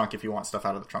out of the trunk if you want stuff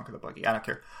out of the trunk of the buggy. I don't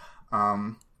care.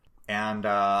 I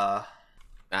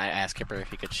asked Kipper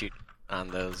if he could shoot on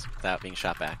those without being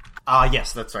shot back.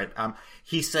 Yes, that's right.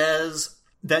 He says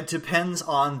that depends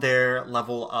on their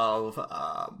level of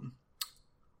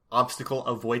obstacle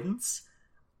avoidance.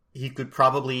 He could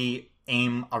probably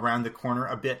aim around the corner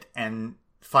a bit and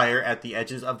fire at the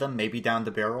edges of them, maybe down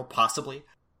the barrel, possibly.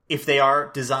 If they are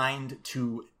designed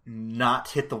to not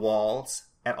hit the walls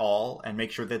at all and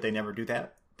make sure that they never do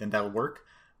that, then that'll work.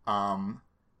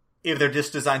 If they're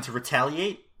just designed to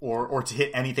retaliate or to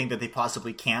hit anything that they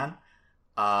possibly can,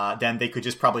 then they could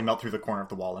just probably melt through the corner of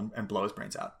the wall and blow his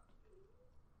brains out.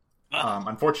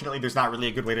 Unfortunately, there's not really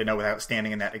a good way to know without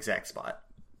standing in that exact spot.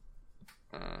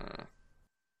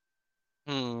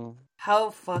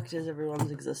 How fucked is everyone's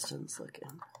existence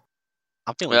looking?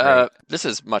 I'm feeling great. This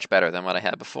is much better than what I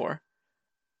had before.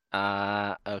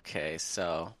 Okay,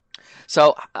 so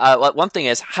one thing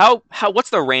is what's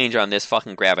the range on this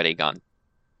fucking gravity gun?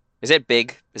 Is it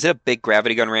big? Is it a big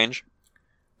gravity gun range?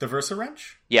 The Versa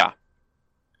wrench? Yeah.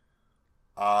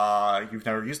 You've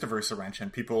never used a Versa wrench,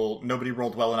 and nobody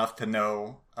rolled well enough to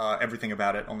know everything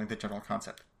about it, only the general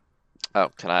concept. Oh,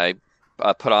 can I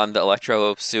put on the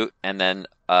electro suit and then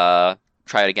try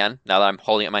it again now that I'm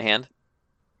holding it in my hand?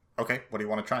 Okay, what do you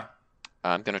want to try?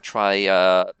 I'm gonna try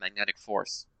magnetic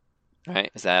force.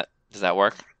 Right? Does that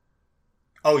work?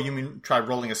 Oh, you mean try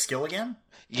rolling a skill again?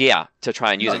 Yeah, to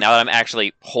try and use it now that I'm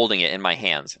actually holding it in my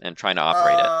hands and trying to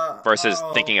operate it versus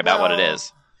thinking about what it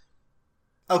is.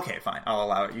 Okay, fine. I'll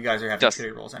allow it. You guys are having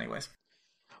shitty rolls anyways.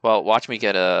 Well, watch me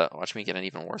get an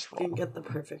even worse roll. You can get the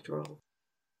perfect roll.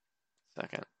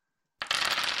 Second.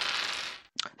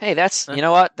 Hey, you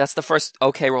know what? That's the first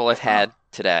okay roll I've had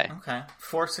today. Okay.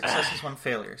 4 successes, 1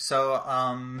 failure. So,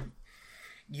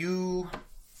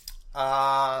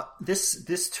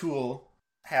 this tool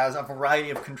has a variety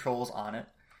of controls on it.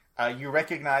 You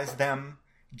recognize them,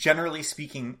 generally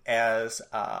speaking, as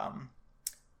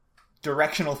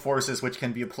directional forces which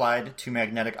can be applied to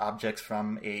magnetic objects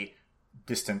from a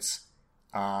distance.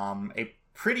 A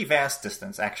pretty vast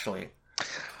distance, actually.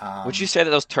 Would you say that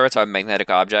those turrets are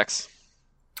magnetic objects?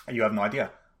 You have no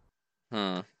idea.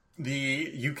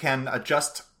 You can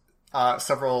adjust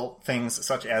several things,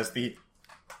 such as the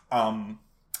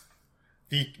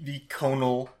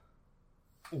conal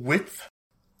width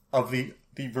of the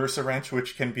Versa wrench,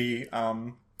 which can be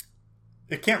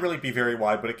it can't really be very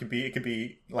wide, but it could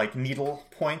be like needle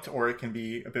point, or it can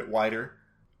be a bit wider.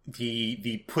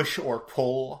 The push or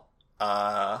pull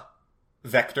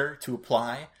vector to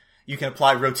apply. You can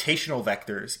apply rotational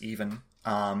vectors even.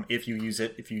 If you use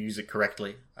it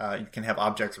correctly, you can have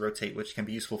objects rotate, which can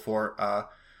be useful for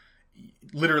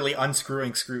literally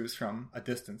unscrewing screws from a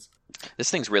distance.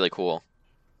 This thing's really cool.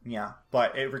 Yeah,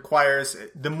 but it requires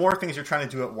the more things you're trying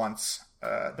to do at once,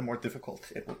 the more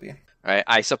difficult it will be. All right,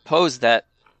 I suppose that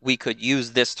we could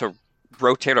use this to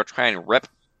rotate or try and rip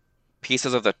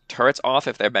pieces of the turrets off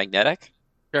if they're magnetic.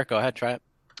 Sure, go ahead, try it.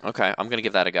 Okay, I'm gonna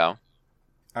give that a go.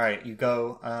 All right, you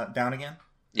go down again.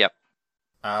 Yep.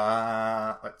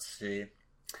 Let's see.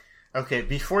 Okay,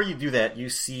 before you do that, you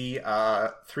see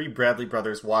 3 Bradley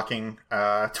brothers walking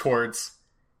towards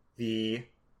the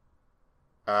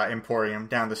Emporium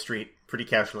down the street pretty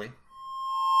casually.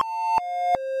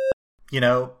 You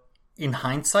know, in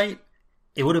hindsight,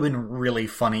 it would have been really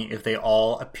funny if they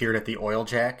all appeared at the oil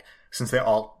jack, since they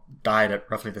all died at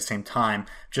roughly the same time,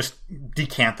 just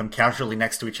decant them casually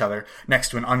next to each other, next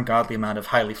to an ungodly amount of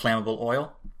highly flammable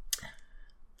oil.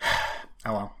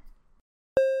 Oh well.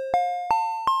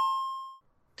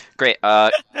 Great.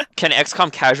 Can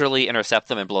XCOM casually intercept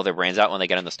them and blow their brains out when they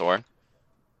get in the store?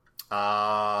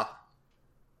 Kyle,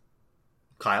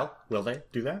 will they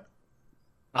do that?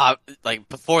 Like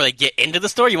before they get into the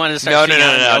store, you wanted to start?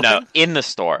 No. In the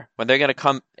store when they're gonna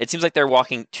come. It seems like they're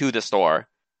walking to the store.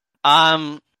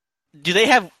 Do they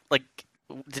have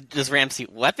Does Ram see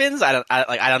weapons? I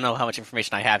don't know how much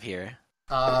information I have here.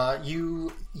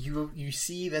 You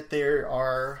see that there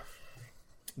are.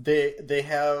 They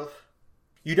have.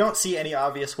 You don't see any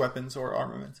obvious weapons or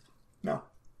armaments. No.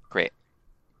 Great.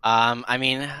 I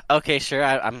mean, okay, sure.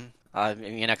 I'm.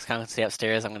 Me and XCOM stay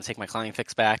upstairs. I'm going to take my climbing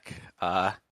fix back.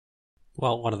 Well,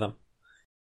 one of them.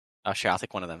 Oh, sure. I'll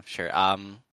take one of them. Sure.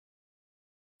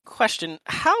 Question: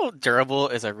 how durable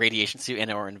is a radiation suit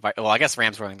well, I guess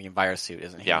Ram's wearing the Enviro suit,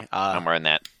 isn't he? Yeah, I'm wearing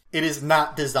that. It is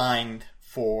not designed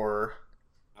for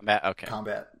combat. Okay.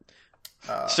 Combat.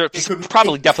 So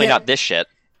definitely not this shit.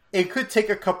 It could take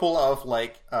a couple of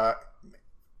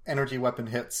energy weapon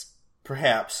hits,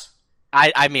 perhaps.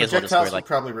 I may as well just wear would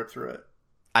probably rip through it.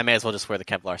 I may as well just wear the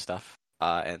Kevlar stuff,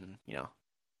 and you know.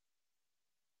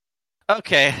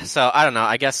 Okay, so I don't know.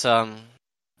 I guess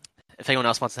if anyone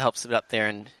else wants to help sit up there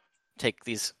and take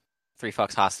these 3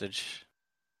 fucks hostage,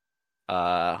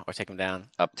 or take them down,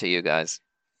 up to you guys.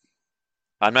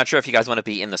 I'm not sure if you guys want to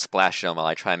be in the splash zone while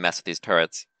I try and mess with these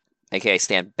turrets, aka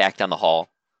stand back down the hall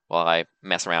while I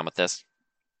mess around with this.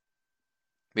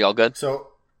 We all good? So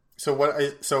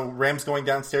Ram's going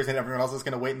downstairs and everyone else is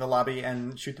going to wait in the lobby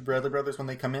and shoot the Bradley brothers when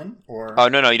they come in? Or Oh,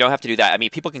 no, you don't have to do that. I mean,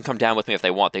 people can come down with me if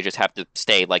they want. They just have to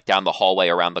stay down the hallway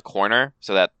around the corner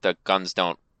so that the guns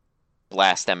don't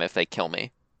blast them if they kill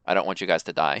me. I don't want you guys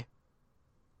to die.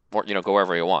 Or, go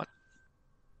wherever you want.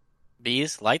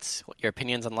 Bees, Lights, your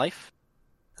opinions on life?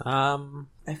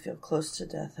 I feel close to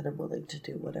death and I'm willing to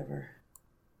do whatever.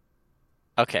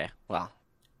 Okay, well.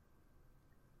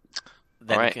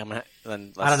 Then, all right.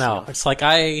 Then I don't know. It's like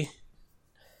I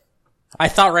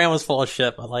thought Ram was full of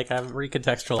shit, but I'm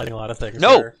recontextualizing a lot of things.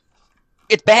 No! Here.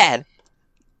 It's bad!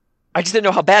 I just didn't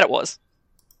know how bad it was.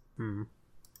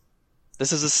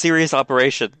 This is a serious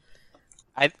operation.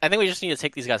 I think we just need to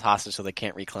take these guys hostage so they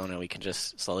can't reclone and we can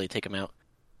just slowly take them out.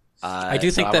 I do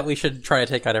think that we should try to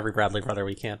take out every Bradley brother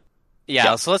we can.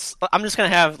 Yeah, so I'm just gonna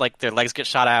have their legs get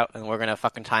shot out and we're gonna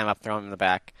fucking tie them up, throw them in the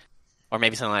back. Or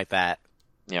maybe something like that.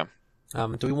 Yeah.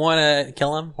 Do we want to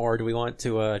kill him, or do we want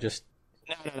to just...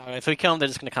 No. If we kill him, they're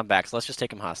just going to come back, so let's just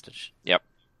take him hostage. Yep.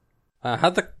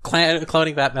 How'd the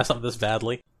cloning bat mess up this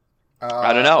badly?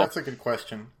 I don't know. That's a good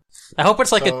question. I hope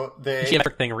it's a they...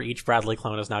 geometric thing where each Bradley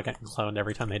clone is now getting cloned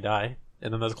every time they die,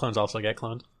 and then those clones also get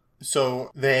cloned.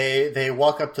 So they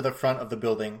walk up to the front of the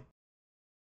building.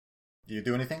 Do you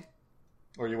do anything?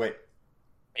 Or you wait?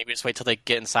 Maybe just wait till they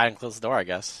get inside and close the door, I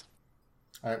guess.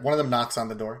 All right, one of them knocks on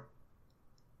the door.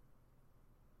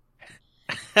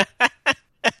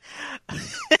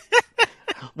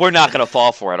 We're not gonna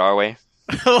fall for it, are we?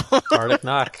 Arctic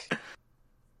knock.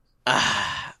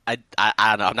 I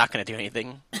don't know. I'm not gonna do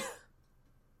anything.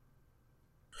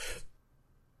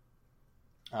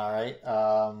 All right.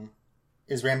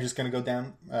 Is Ram just gonna go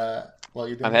down while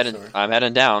you're doing I'm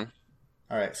heading down.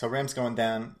 All right. So Ram's going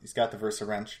down. He's got the Versa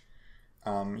wrench.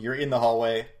 You're in the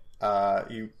hallway.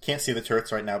 You can't see the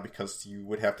turrets right now because you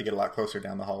would have to get a lot closer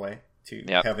down the hallway to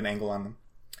have an angle on them.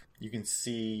 You can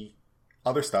see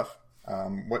other stuff.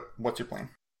 What's your plan?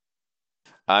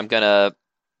 I'm gonna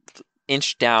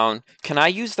inch down. Can I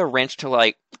use the wrench to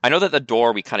I know that the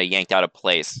door we kind of yanked out of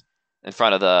place in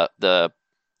front of the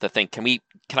thing. Can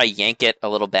I yank it a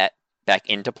little bit back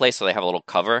into place so they have a little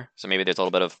cover? So maybe there's a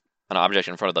little bit of an object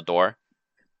in front of the door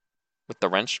with the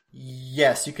wrench?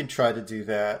 Yes, you can try to do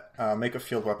that. Make a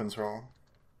field weapons roll.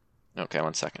 Okay,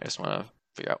 1 second. I just want to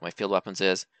figure out what my field weapons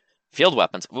is. Field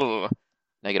weapons. Ooh,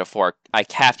 -4. I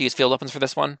have to use field weapons for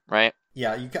this one, right?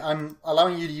 Yeah, I'm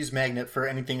allowing you to use magnet for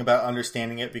anything about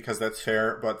understanding it because that's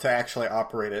fair, but to actually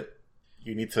operate it,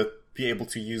 you need to be able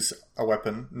to use a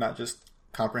weapon, not just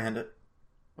comprehend it.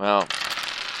 Well,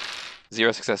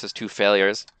 0 successes, 2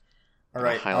 failures. All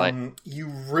right. You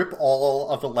rip all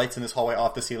of the lights in this hallway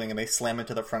off the ceiling, and they slam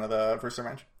into the front of the Versa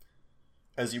wrench.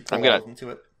 as you pull I'm gonna- out into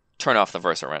it. Turn off the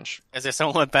Versa Wrench. Is there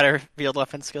someone with better field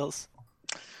weapon skills?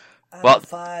 I have Well, a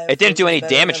 5, It didn't do which is any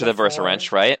better damage than to the a Versa 4.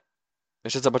 Wrench, right?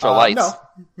 It's just a bunch of lights.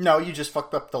 No, you just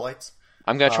fucked up the lights.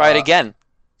 I'm gonna try it again.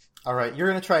 All right, you're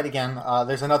gonna try it again.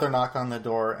 There's another knock on the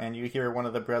door, and you hear one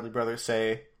of the Bradley brothers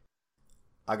say,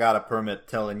 "I got a permit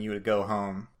telling you to go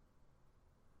home."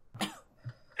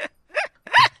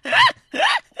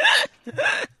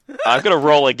 I'm gonna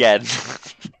roll again.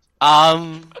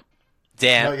 No,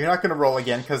 Damn. you're not gonna roll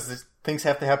again because things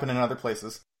have to happen in other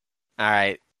places. All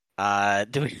right.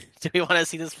 Do we want to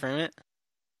see this permit?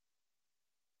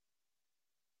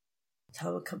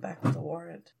 Tell him to come back with a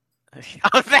warrant.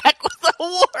 I'm back with the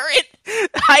warrant.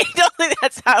 I don't think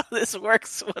that's how this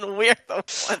works when we're the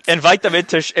ones. Invite them in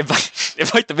to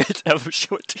invite them in to have them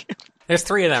show it to you. There's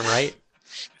 3 of them, right?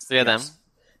 Three of them.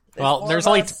 Well, four there's of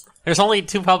only us. there's only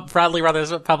 2 Bradley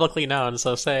brothers publicly known.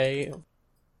 So say,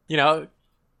 you're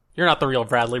not the real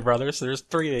Bradley brothers. So there's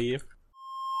 3 of you.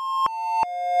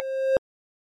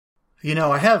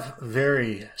 I have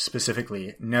very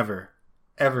specifically never,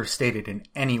 ever stated in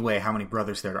any way how many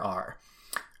brothers there are.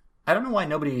 I don't know why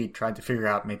nobody tried to figure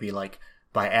out, maybe like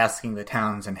by asking the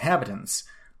town's inhabitants.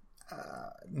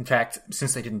 In fact,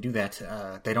 since they didn't do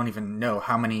that, they don't even know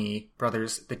how many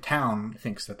brothers the town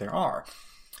thinks that there are.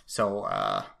 So,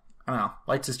 I don't know.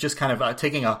 Lights is just kind of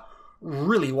taking a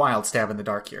really wild stab in the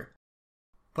dark here.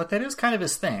 But that is kind of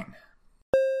his thing.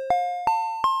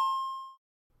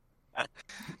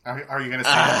 Are you going to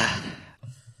say that?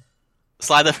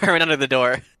 Slide the permit under the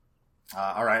door.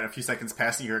 All right, a few seconds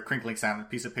pass, you hear a crinkling sound. A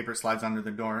piece of paper slides under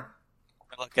the door.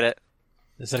 Look at it.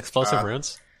 Is it explosive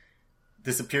runes?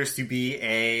 This appears to be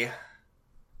a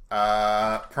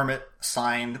permit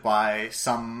signed by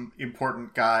some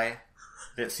important guy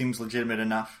that seems legitimate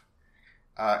enough.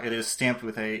 It is stamped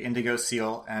with a indigo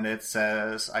seal, and it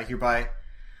says, "I hereby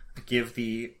give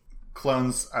the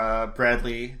clones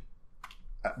Bradley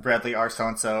R.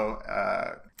 So-and-so,"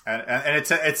 and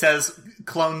it says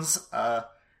clones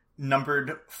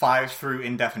numbered 5 through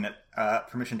indefinite,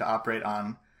 permission to operate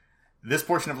on this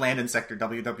portion of land in sector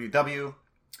WWW,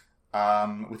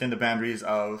 within the boundaries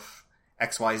of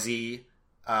XYZ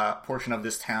portion of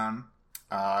this town,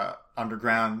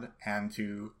 underground, and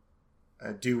to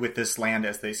do with this land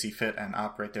as they see fit and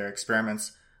operate their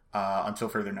experiments until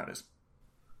further notice.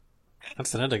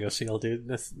 That's an indigo seal, dude.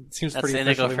 This seems That's pretty the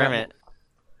indigo officially permit. level.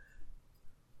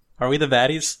 Are we the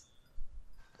baddies?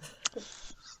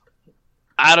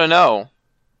 I don't know.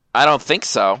 I don't think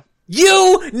so.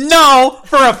 You know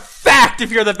for a fact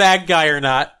if you're the bad guy or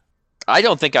not. I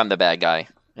don't think I'm the bad guy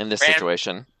in this Ram-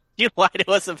 situation. You lied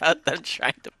to us about them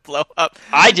trying to blow up.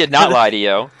 I did not lie to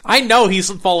you. I know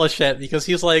he's full of shit because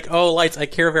he's like, "Oh, Lights, I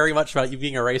care very much about you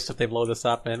being erased if they blow this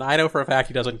up," and I know for a fact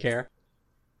he doesn't care.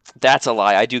 That's a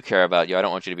lie. I do care about you. I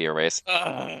don't want you to be erased.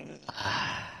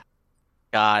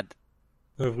 God.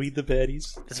 Are we the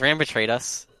baddies? Has Ram betrayed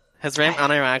us? Has Ram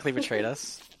unironically betrayed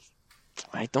us?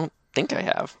 I don't think I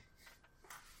have.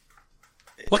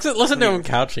 Listen to him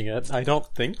couching it. I don't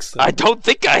think so. I don't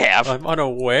think I have. I'm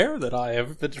unaware that I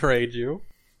have betrayed you.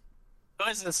 Who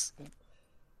is this?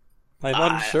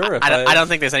 I'm unsure if I don't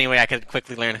think there's any way I could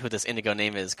quickly learn who this indigo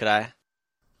name is, could I?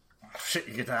 Shit,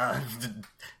 you get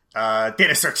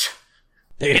data search.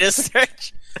 Data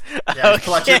search? Yeah,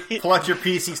 pull out Okay. pull out your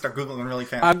PC, start googling really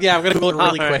fast. I'm gonna Google it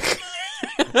really Alright. quick.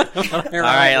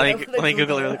 Alright, I'm let me gonna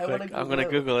Google it really I wanna quick. I'm gonna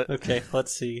Google it. Okay,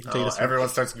 let's see. Oh, Data search. everyone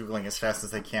starts googling as fast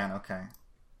as they can. Okay.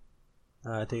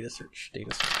 Data search.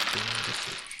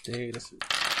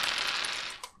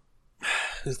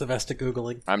 Who's the best at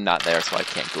Googling? I'm not there, so I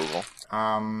can't Google.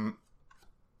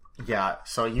 Yeah.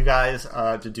 So you guys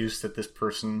deduce that this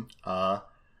person,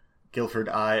 Guilford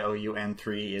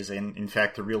IOUN3, is in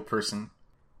fact a real person.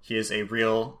 He is a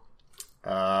real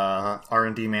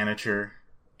R&D manager,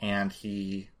 and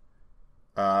he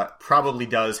probably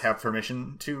does have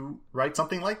permission to write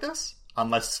something like this,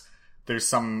 unless there's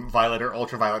some violet or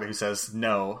ultraviolet who says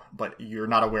no, but you're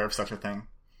not aware of such a thing.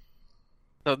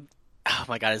 So, oh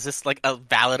my god, is this like a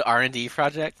valid R&D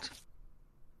project?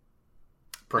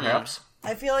 Perhaps.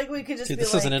 I feel like we could just Dude, be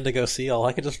this like, is an indigo seal.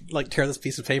 I could just tear this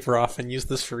piece of paper off and use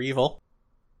this for evil.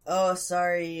 "Oh,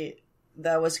 sorry,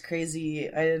 that was crazy.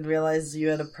 I didn't realize you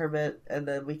had a permit," and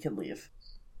then we can leave.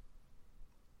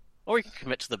 Or we can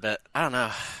commit to the bit. I don't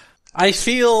know. I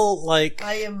feel like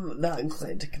I am not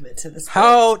inclined to commit to this.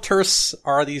 how terse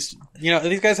are these?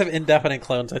 These guys have indefinite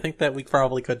clones. I think that we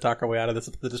probably could talk our way out of this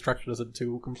if the destruction isn't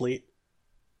too complete.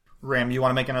 Ram, you want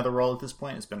to make another roll at this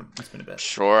point? It's been a bit.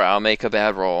 Sure, I'll make a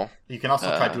bad roll. You can also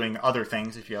try doing other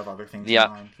things if you have other things in Yeah,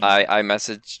 mind. I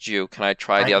messaged you. Can I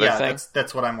try the other thing?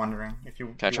 That's what I'm wondering.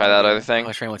 Can I try that other thing? I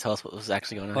wish Ram would tell us what was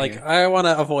actually going on Like, here. I want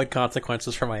to avoid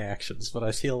consequences for my actions, but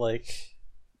I feel like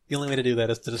the only way to do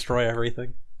that is to destroy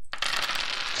everything.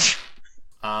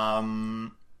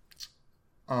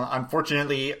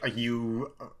 Unfortunately,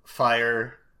 you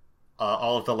fire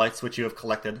all of the lights which you have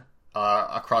collected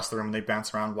across the room, and they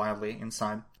bounce around wildly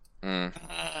inside.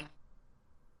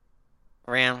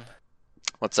 Ram,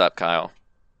 What's up, Kyle?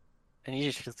 I need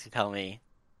you to tell me,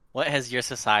 what has your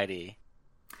society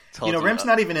told you? Ram's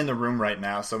not even in the room right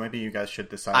now, so maybe you guys should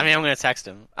decide. I mean, I'm going to text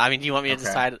him. I mean, do you want me to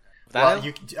decide without Well,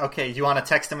 him? you want to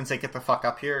text him and say, get the fuck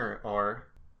up here, or...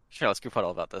 Sure, let's group huddle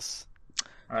about this.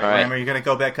 All right, All right. Ram, are you going to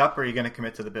go back up, or are you going to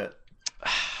commit to the bit?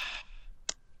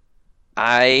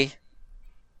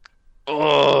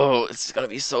 Oh, it's gonna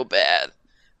be so bad.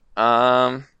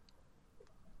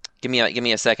 Give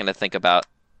me a second to think about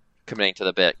committing to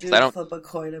the bit, because Dude, I don't. flip a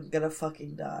coin, I'm gonna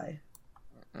fucking die.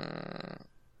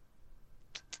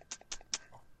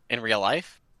 In real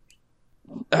life?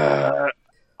 I'll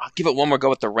give it one more go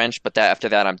with the wrench, but after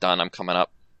that, I'm done. I'm coming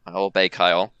up. I'll obey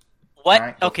Kyle. What? All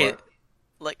right, go Okay, for it.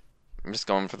 like, I'm just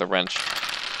going for the wrench.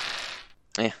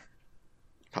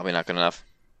 Probably not good enough.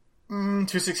 2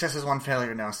 successes, 1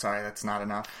 failure. No, sorry, that's not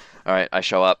enough. All right, I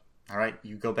show up. All right,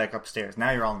 you go back upstairs.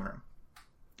 Now you're all in the room.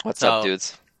 What's So- up,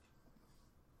 dudes?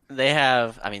 they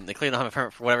have, I mean, they clearly don't have a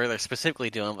permit for whatever they're specifically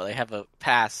doing, but they have a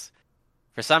pass,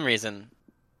 for some reason,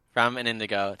 from an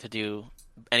Indigo to do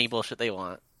any bullshit they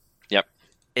want. Yep.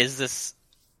 Is this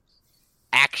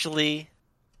actually...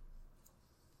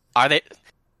 Are they...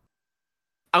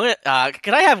 I'm gonna,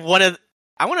 can I have one of...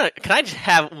 Can I just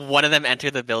have one of them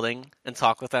enter the building and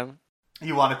talk with them?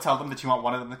 You want to tell them that you want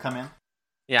one of them to come in?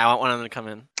 Yeah, I want one of them to come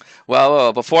in.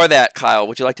 Well, before that, Kyle,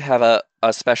 would you like to have a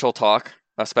special talk,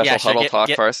 a special Yeah, sure. huddle talk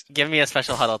first? Give me a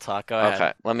special huddle talk. Go ahead.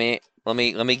 Okay, let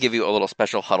me give you a little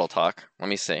special huddle talk. Let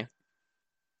me see.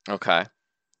 Okay,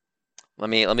 let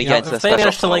me get into the if they special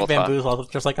manage to huddle talk. bamboozle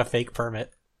just like a fake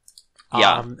permit,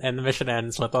 Yeah. and the mission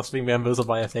ends with us being bamboozled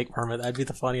by a fake permit, that'd be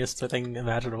the funniest thing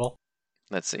imaginable.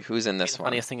 Let's see who's in this The one.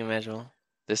 funniest thing imaginable.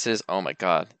 This is oh my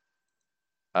god.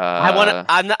 I want to.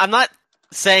 I'm not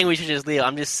saying we should just leave.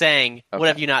 I'm just saying, Okay. what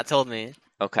have you not told me?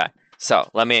 Okay, so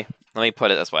let me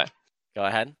put it this way. Go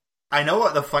ahead. I know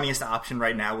what the funniest option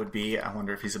right now would be. I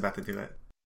wonder if he's about to do it.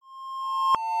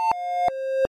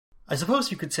 I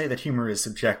suppose you could say that humor is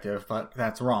subjective, but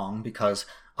that's wrong, because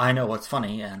I know what's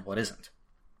funny and what isn't.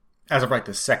 As of right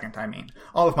this second, I mean.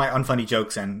 All of my unfunny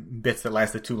jokes and bits that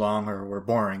lasted too long or were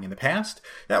boring in the past,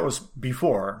 that was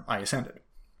before I ascended.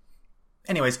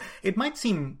 Anyways, it might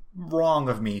seem wrong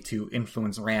of me to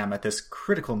influence Ram at this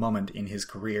critical moment in his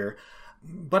career,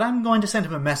 but I'm going to send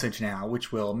him a message now,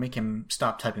 which will make him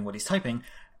stop typing what he's typing,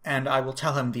 and I will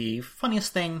tell him the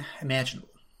funniest thing imaginable.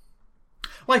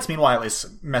 Lights, meanwhile, is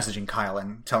messaging Kyle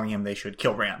and telling him they should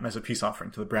kill Ram as a peace offering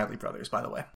to the Bradley brothers, by the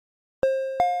way.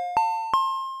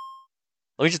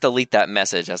 Let me just delete that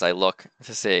message as I look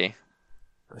to see.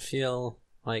 I feel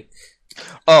like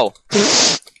Oh.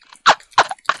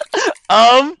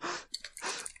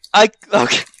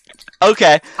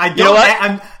 Okay. I don't. You know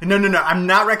what? No. I'm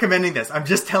not recommending this. I'm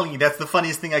just telling you that's the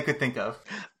funniest thing I could think of.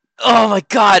 Oh my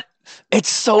god, it's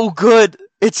so good.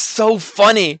 It's so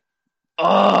funny.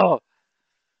 Oh.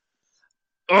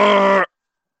 Let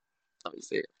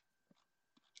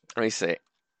me see.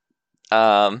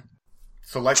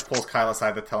 So Lights pulls Kyle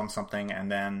aside to tell him something,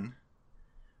 and then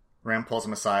Ram pulls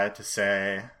him aside to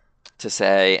say,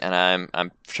 and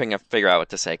I'm trying to figure out what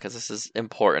to say because this is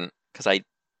important because I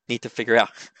need to figure out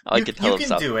how I can tell you him can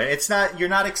something. do it. It's not. You're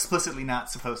not explicitly not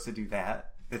supposed to do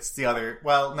that. It's the other.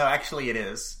 Well, no, actually, it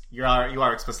is. You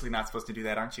are explicitly not supposed to do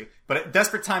that, aren't you? But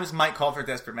desperate times might call for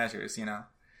desperate measures. You know,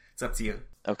 it's up to you.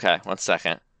 Okay, 1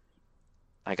 second.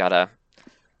 I gotta.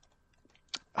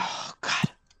 Oh god.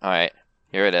 All right,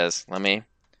 here it is. Let me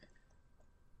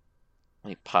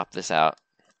pop this out.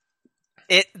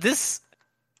 This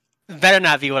better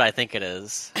not be what I think it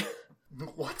is.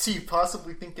 What do you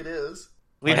possibly think it is?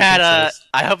 We've I had think a. so.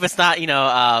 I hope it's not.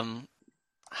 How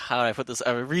do I put this?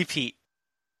 A repeat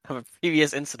of a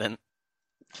previous incident.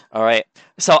 All right.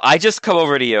 So I just come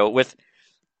over to you with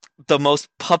the most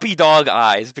puppy dog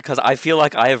eyes because I feel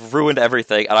like I have ruined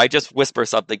everything, and I just whisper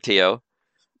something to you,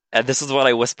 and this is what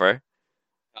I whisper.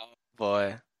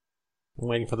 Boy, I'm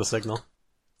waiting for the signal.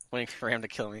 waiting for him to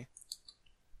kill me.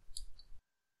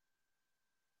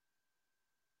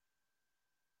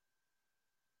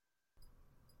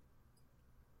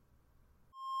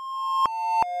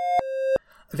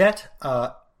 That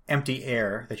empty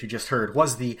air that you just heard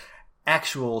was the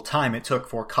actual time it took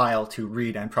for Kyle to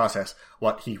read and process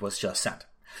what he was just sent.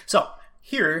 So,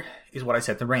 here is what I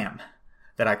said to Ram,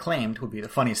 that I claimed would be the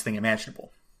funniest thing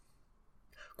imaginable.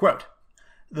 Quote,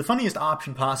 "The funniest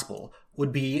option possible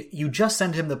would be you just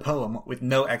send him the poem with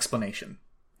no explanation."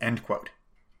 End quote.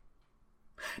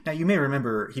 Now, you may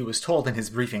remember he was told in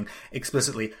his briefing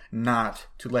explicitly not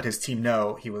to let his team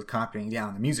know he was copying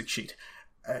down the music sheet.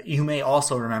 You may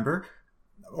also remember,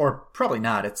 or probably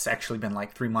not, it's actually been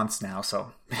like 3 months now,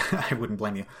 so I wouldn't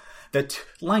blame you, that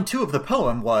line 2 of the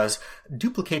poem was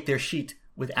duplicate their sheet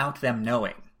without them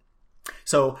knowing.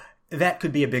 So that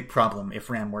could be a big problem if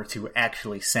Ram were to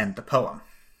actually send the poem.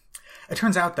 It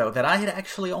turns out, though, that I had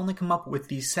actually only come up with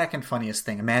the second funniest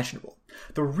thing imaginable.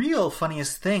 The real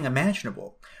funniest thing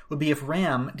imaginable would be if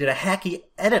Ram did a hacky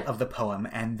edit of the poem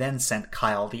and then sent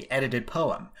Kyle the edited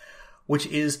poem, which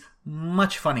is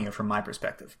much funnier from my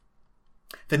perspective.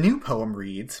 The new poem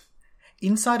reads,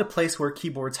 "Inside a place where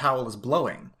keyboard's howl is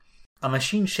blowing, a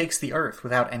machine shakes the earth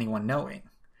without anyone knowing.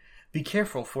 Be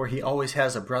careful, for he always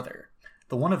has a brother.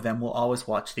 The one of them will always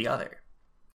watch the other.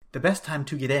 The best time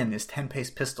to get in is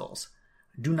 10-pace pistols.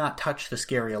 Do not touch the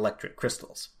scary electric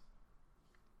crystals."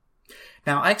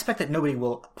 Now, I expect that nobody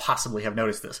will possibly have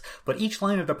noticed this, but each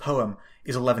line of the poem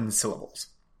is 11 syllables.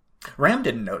 Ram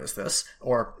didn't notice this,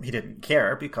 or he didn't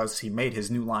care, because he made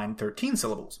his new line 13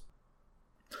 syllables.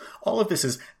 All of this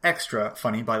is extra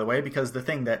funny, by the way, because the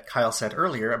thing that Kyle said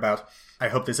earlier about, "I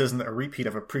hope this isn't a repeat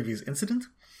of a previous incident,"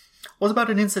 was about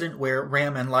an incident where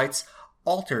Ram and Lights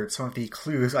altered some of the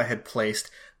clues I had placed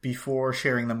before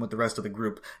sharing them with the rest of the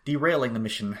group, derailing the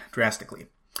mission drastically.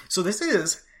 So this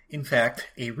is, in fact,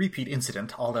 a repeat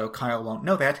incident, although Kyle won't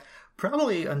know that,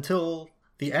 probably until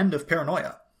the end of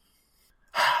Paranoia.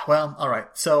 Well, alright,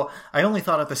 so I only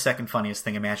thought of the second funniest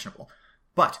thing imaginable.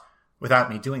 But,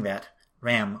 without me doing that,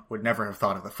 Ram would never have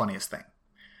thought of the funniest thing.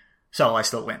 So I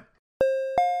still win.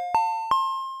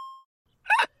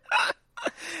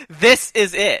 This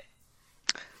is it.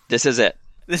 This is it.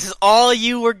 This is all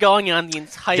you were going on the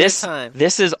entire time.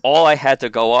 This is all I had to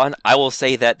go on. I will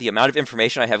say that the amount of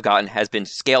information I have gotten has been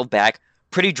scaled back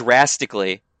pretty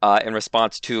drastically in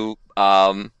response to,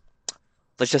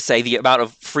 let's just say, the amount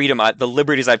of freedom, the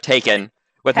liberties I've taken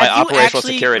with my operational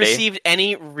security. Have you actually received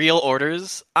any real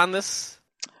orders on this?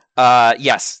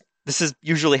 Yes. This is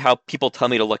usually how people tell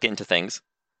me to look into things.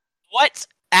 What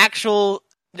actual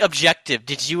objective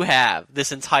did you have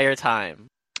this entire time?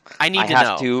 I need to know. I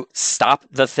have to stop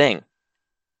the thing.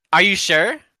 Are you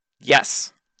sure?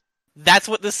 Yes. That's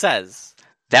what this says.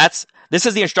 This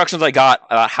is the instructions I got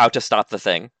about how to stop the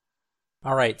thing.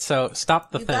 Alright, so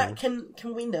stop the thing.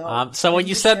 Can we know? So when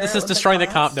you said this is destroying the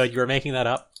comp node, you were making that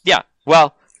up? Yeah.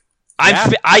 Well,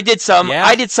 I did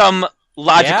some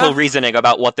logical reasoning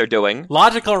about what they're doing.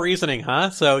 Logical reasoning,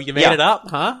 huh? So you made it up,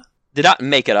 huh? Did not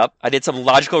make it up. I did some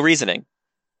logical reasoning.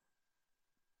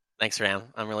 Thanks, Ram.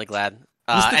 I'm really glad.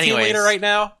 Who's the team leader right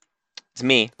now? It's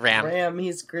me. Ram,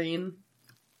 he's green.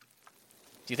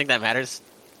 Do you think that matters?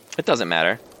 It doesn't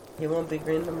matter. He won't be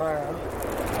green tomorrow.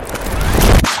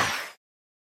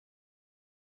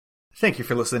 Thank you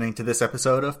for listening to this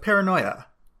episode of Paranoia.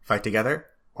 Fight together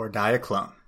or die a clone.